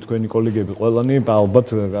კოლეგებში, თქვენი კოლეგები ყველანი ალბათ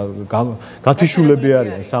გათიშულები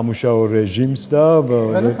არიან სამუშაო რეჟიმს და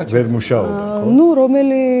ვერ მუშაობენ, ხო? ну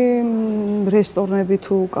რომელი რესტორნები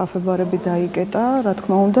თუ კაფე-ბარები დაიკეტა, რა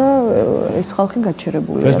თქმა უნდა, ეს ხალხი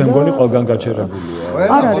გაჩერებულია და ეს მე მგონი ყველგან გაჩერებულია.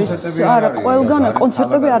 არ არის, არა, ყველგან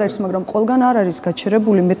კონცერტები არ არის, მაგრამ ყველგან არ არის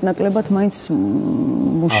გაჩერებული, მეტნაკლებად მაინც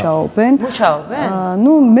მუშაობენ.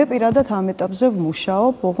 ну მე პირადად ამ ეტაპზე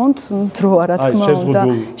ვმუშაობ, ოღონდ დროა რა თქმა უნდა,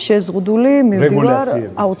 შეზღუდული მივდივარ,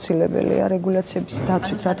 აუცილებელია რეგულაციების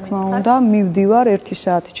დაცვით, რა თქმა უნდა, მივდივარ 1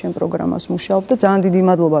 საათი ჩემ პროგრამას ვმუშაობ და ძალიან დიდი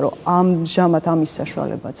მადლობა, რომ ამჟამად ამის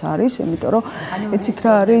საშუალებაც არის, იმიტომ რომ იცით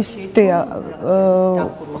რა არის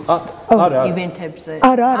ივენთებზე.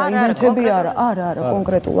 არა, ივენთები არა,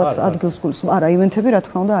 კონკრეტულად ადგილს გულისხმობ. არა, ივენთები რა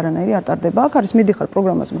თქმა უნდა არანაირი არ ტარდება. აქ არის მიდიხარ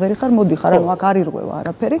პროგრამას, მღერიხარ, მოდიხარ, ანუ აქ არ ირღვევა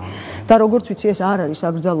არაფერი. და როგორც ვიცი, ეს არ არის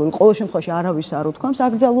აკრძალული. ყოველ შემთხვევაში არავის არ უთქვამს,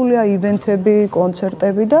 აკრძალულია ივენთები,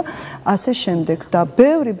 კონცერტები და ასე შემდეგ. და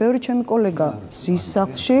ბევრი ჩემი კოლეგა ზის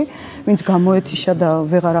სახლში, ვინც გამოეთიშა და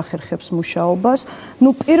ვეღარ ახერხებს მუშაობას. ну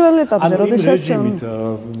პირველ ეტაპზე, როდესაც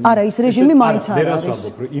არა, ის რეჟიმი მაინც არ არის.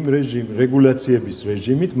 იმ რეგულაციების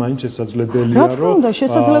რეჟიმით მაინც შესაძლებელია, რა თქმა უნდა,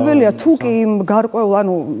 შესაძლებელია, თუ კი გარკვეულ,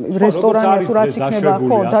 ანუ რესტორანია თუ რაც იქნება,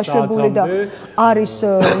 ხო, დაშვებული და არის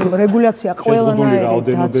რეგულაცია ყველანაირი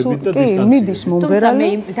დაცული. კი, მიდის მომღერალი.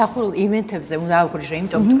 თუმცა მე დახურულ ივენთებზე უნდა ავღრიშო,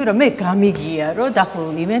 იმიტომ ვთქვი, რომ მე გამიგია, რომ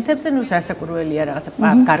დახურულ ივენთებზე, ну სასაკურველია რაღაცა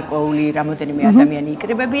გარკვეული რამოდენიმე ადამიანი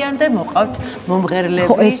იკრიბებიან და მოყავთ მომღერლები.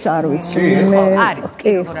 ხო, ეს არ ვიცი. მე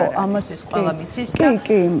კი, ხო, ამას ყველა მიცის და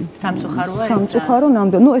კი, სამწუხაროა ეს. სამწუხარო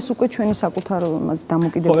ნამდვილად. ну ეს უკვე ჩვენი საკუთარ მას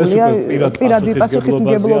დამოკიდებულია, პირადი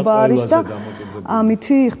პასუხისმგებლობა არის და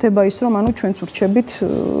ამითი ხდება ის, რომ ანუ ჩვენც ურჩებით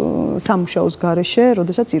სამუშაოს გარეშე,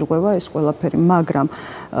 როდესაც ირღვევა ეს ყველაფერი, მაგრამ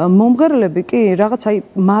მომღერლები კი რაღაც აი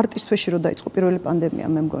მარტის თვეში რო დაიწყო პირველი პანდემია,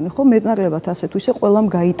 მე მგონი, ხო, მეტნაკლებად ასე თუ ისე ყველამ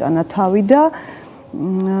გაიტანა თავი და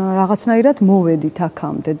რაღაცნაირად მოვედით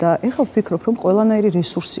აქამდე და ეხლა ვფიქრობ, რომ ყველანაირი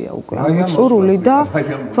რესურსია უკვე წურული და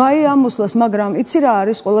ვაი ამოსვლას, მაგრამ იცი რა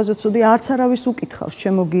არის ყველაზე ცუდი, არც არავის უკითხავს,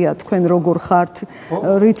 ჩემო გია, თქვენ როგორ ხართ,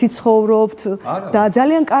 რითი ცხოვრობთ და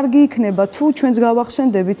ძალიან კარგი იქნება თუ ჩვენს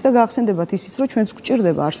გავახსენდებით და გახსენდებათ ისიც, რომ ჩვენს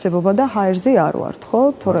გვჭირდება არსებობა და ჰაერზე არ ვართ, ხო?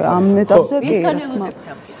 თორე ამ ეტაპზე კი რა თქმა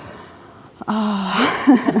უნდა.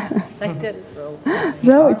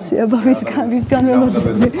 რა ვიცი, აბა ვისგან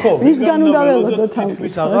უნდა ველოდოთ ამ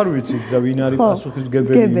ის აღარ ვიცი და ვინ არის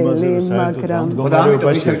პასუხისმგებელი იმაზე, მაგრამ და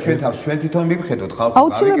ამიტომ ისევ ჩვენ თვითონ მივხედოთ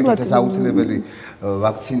ხალხს, ეს აუცილებელი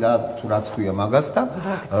ვაქცინა თუ რაც ქვია მაგას და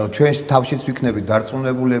ჩვენ თავშიც ვიქნებით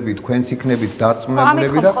დარწმუნებულები, თქვენც იქნებით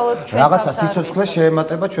დარწმუნებულები და რაღაცა სიცოცხლე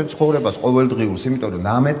შეემატება ჩვენ ცხოვრებას ყოველდღიურს, იმიტომ რომ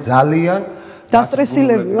ნამეთ ძალიან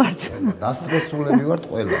დასტრესილები ვართ. დასტრესულები ვართ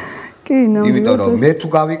ყველა. კი, ნამდვილად. იმიტომ რომ მე თუ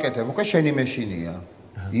გავიკეთებ, უკვე შენი მეშინია.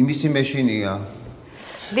 იმისი მეშინია.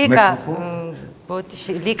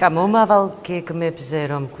 ლიკა, მომავალ გეგმებზე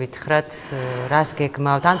რომ გითხრათ, რას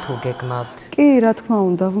გეგმავთ, ან თუ გეგმავთ? კი, რა თქმა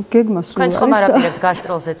უნდა, გეგმა სულ არის. თქვენ ხომ არ აპირებთ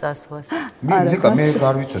გასტროლზე წასვლას? ლიკა, მე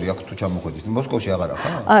არ ვიცოდი, აქ თუ ჩამოხვედით, მოსკოვში აღარა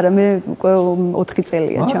ხარ? არა, მე უკვე 4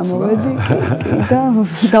 წელია ჩამოვედი და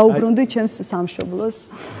დაუბრუნდი ჩემს სამშობლოს.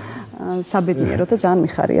 საბედნიერო და ძალიან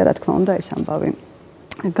მიხარია, რა თქმა უნდა, ეს ამბავი.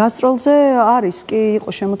 გასტროლზე არის კი იყო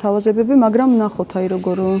შემოთავაზებები, მაგრამ ნახოთ აი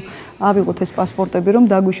როგორ ავიღოთ ეს პასპორტები, რომ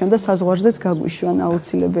დაგვიშვან და საზღვარზეც გაგვიშვან,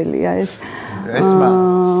 აუცილებელია ეს.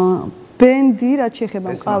 ბენდი, რაც შეეხება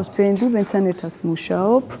მყავს ბენდი, ბენდთან ერთად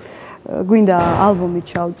ვმუშაობ. გვინდა ალბომი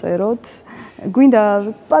ჩავწეროთ. გვინდა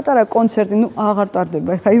პატარა კონცერტი, აღარ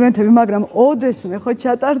ტარდება ეხა ივენთები, მაგრამ ოდესმე ხო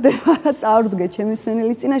ჩატარდება, წავდგე ჩემი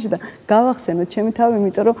მსმენელის წინაშე და გავახსენოთ ჩემი თავი,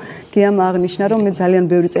 იმიტომ რომ გიამ აღნიშნა, რომ მე ძალიან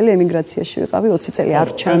ბევრი წელი ემიგრაციაში ვიყავი, 20 წელი არ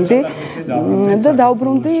ჩანდი და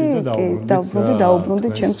დაუბრუნდი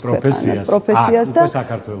ჩემს პროფესიას და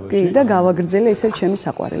კი და გავაგრძელე ისევ ჩემი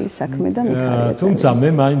საყვარელი საქმე და მიხარია. თუმცა მე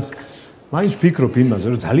მაინც ვფიქრობ იმაზე,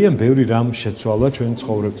 რომ ძალიან ბევრი რამ შეცვალა ჩვენ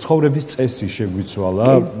ცხოვრების წესი შეგვიცვალა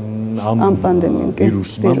ამ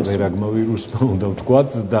ვირუსმა, ვერაგმა ვირუსმა უნდა ვთქვათ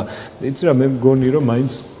და იცი რა მე მგონი რომ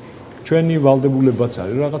მაინც ჩვენი ვალდებულებაც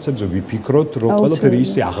არის რაღაცებზე ვიფიქროთ, რომ ყველაფერი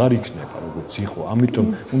ისე აღარ იქნება როგორც იყო. ამიტომ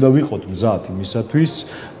უნდა ვიყოთ მზად იმისათვის,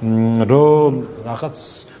 რომ რაღაც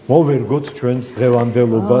მოვერგოთ ჩვენს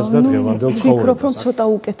დღევანდელობას და დღევანდელ ცხოვრებას. ვფიქრობ, რომ ცოტა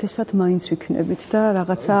უკეთესად მაინც ვიქნებით და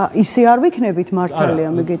რაღაცა ისე არ ვიქნებით მართალია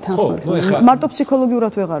მე გეთანხმებით. მარტო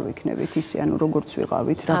ფსიქოლოგიურად ვეღარ ვიქნებით ისე, ანუ როგორც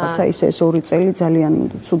ვიყავით, რაღაცა ისე ეს 2 წელი ძალიან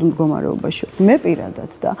ცუდ მდგომარეობაში. მე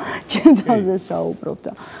პირადად და ჩემ თავზე საუბრობ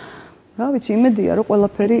და რა ვიცი, იმედია რომ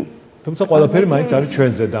ყველაფერი თუმცა ყველაფერი მაინც არის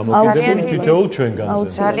ჩვენზე დამოკიდებული თითოეულ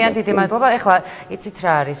ჩვენგანზე. ძალიან დიდი მადლობა. ეხლა იცით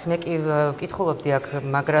რა არის, მე კი ვკითხულობდი აქ,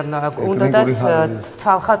 მაგრამ უნდათ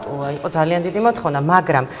თვალხატულა იყო ძალიან დიდი მოთხოვნა,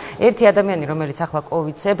 მაგრამ ერთი ადამიანი, რომელიც ახლა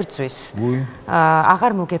კოვიდს ებრძვის,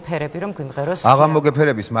 აღარ მოგეფერები რომ გვიმღეროს. აღარ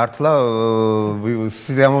მოგეფერების მართლა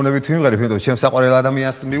სიამოვნებით ვიმღერებ, იმიტომ რომ ჩემ საყვარელ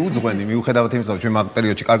ადამიანს მიუძღვენი, მიუხედავად იმისა, რომ ჩვენ ამ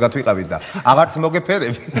პერიოდში კარგად ვიყავით და აღარც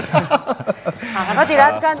მოგეფერები. აღარ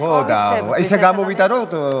რადგან კოვიდს ისე გამოვიდა რომ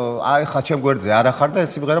აი ხა ჩემ გვერდზე არ ახარ და ეს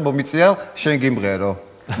სიმღერა მომიწია შენ გიმღერო.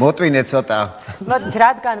 მოტვინე ცოტა.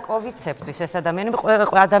 რადგან კოვიდს ებრძვის ეს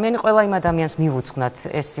ადამიანი ყველა იმ ადამიანს მიუძღვნათ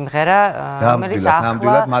ეს სიმღერა, რომელიც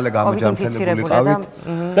ახლა მალე გამოჯანმრთელებული ყავით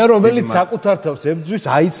და რომელიც საკუთარ თავს ებრძვის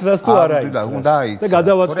აიცნას თუ არ აიცნას. უნდა აიცნას. და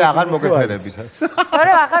გადავაწყოთ აღარ მოგეფერებით.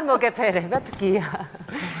 არა, აღარ მოგეფერებათ გია.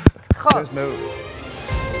 ხო.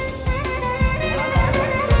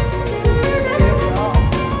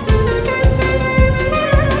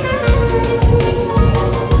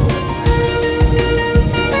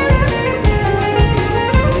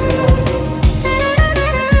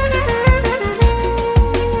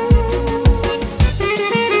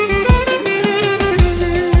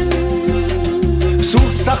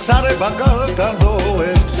 სახსარება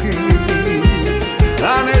გადაოერთი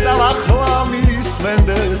ანედა ახლა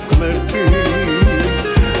მისმენდეს ღმერთი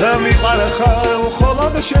მიყარხარ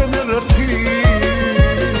მხოლოდ შენ ერთი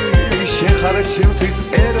შეხარ ჩემთვის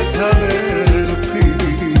ერთადერთი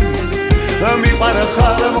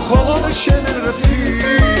მიყარხარ მხოლოდ შენ ერთი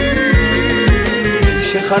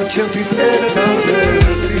შეხარ ჩემთვის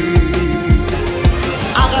ერთადერთი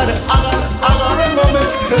აღარ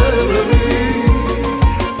მომეფერები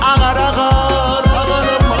აღარ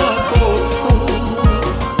მაკოცო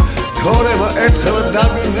თორემ ერთხელ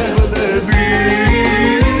დაგნებდები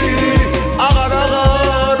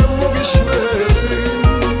აღარ მოგიშვები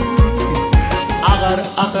აღარ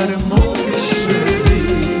მოგიშვები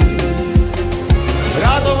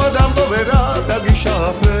რატომ დამდობერა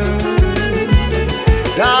დაგიშაფე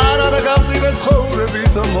და არა გამწირე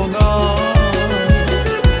ცხოვრების მონა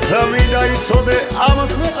მინდა იცოდე ამ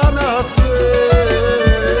ქვეყანაზე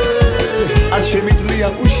არ შემიძლია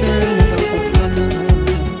უშენოდა ყოფნა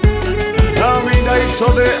მინდა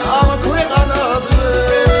იცოდე ამ ქვეყანაზე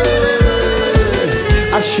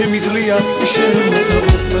არ შემიძლია უშენოდა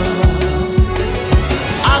ყოფნა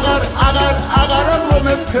აღარ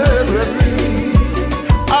მომეფერები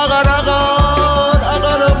აღარ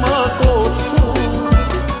მაკოცო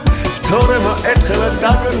თორემ ერთხელ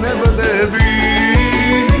დაგნებდები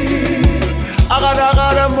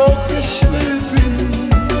აღარ მოგეშვები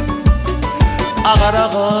აღარ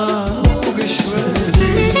მოგეშვები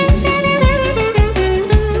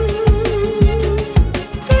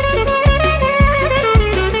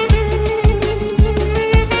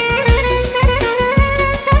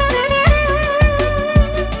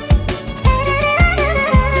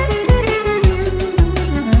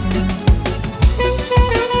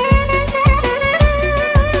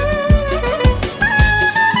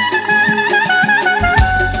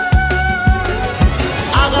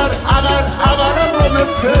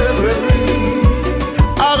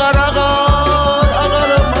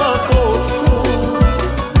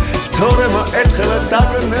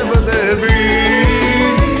დაგნებდები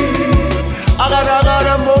აღარ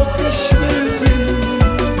მოგეშვები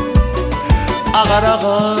აღარ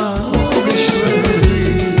მოგეშვები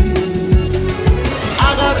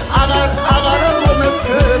აღარ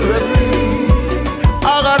მომეფერები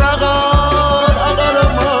აღარ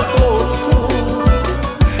მაკოცო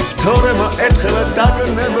თორემ ერთხელ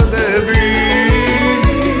დაგნებდები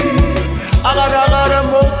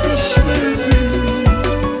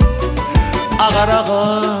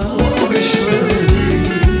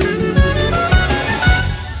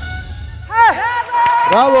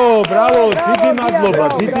ბრავო,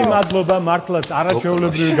 დიდი მადლობა მართლაც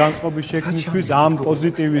არაჩვეულებრივი განწყობის შექმნისთვის, ამ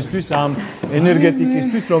პოზიტივისთვის, ამ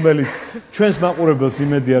ენერგეტიკისთვის, რომელიც ჩვენს მაყურებელს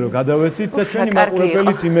იმედია რომ გადავეცით და ჩვენი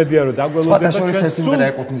მაყურებელიც იმედია რომ დაგველოდება ჩვენს სიმღერა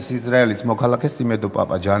ეკუთვნის ისრაელის მოქალაქეს იმედო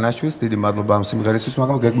პაპა ჯანაშვილს. დიდი მადლობა ამ სიმღერისთვის,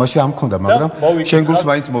 მაგრამ გეგმაში არ მქონდა, მაგრამ შენ გულს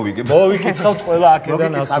მაინც მოვიგებ. მოვიკითხავთ ყველა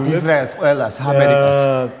აქედან ასულებს. ისრაელს, ყველას, ამერიკას.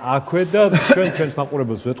 აქვე და ჩვენს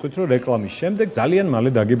მაყურებელს ვეთქვით რომ რეკლამის შემდეგ ძალიან მალე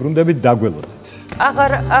დაგიბრუნდებით, დაგველოდეთ.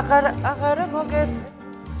 აღარ მოგეთ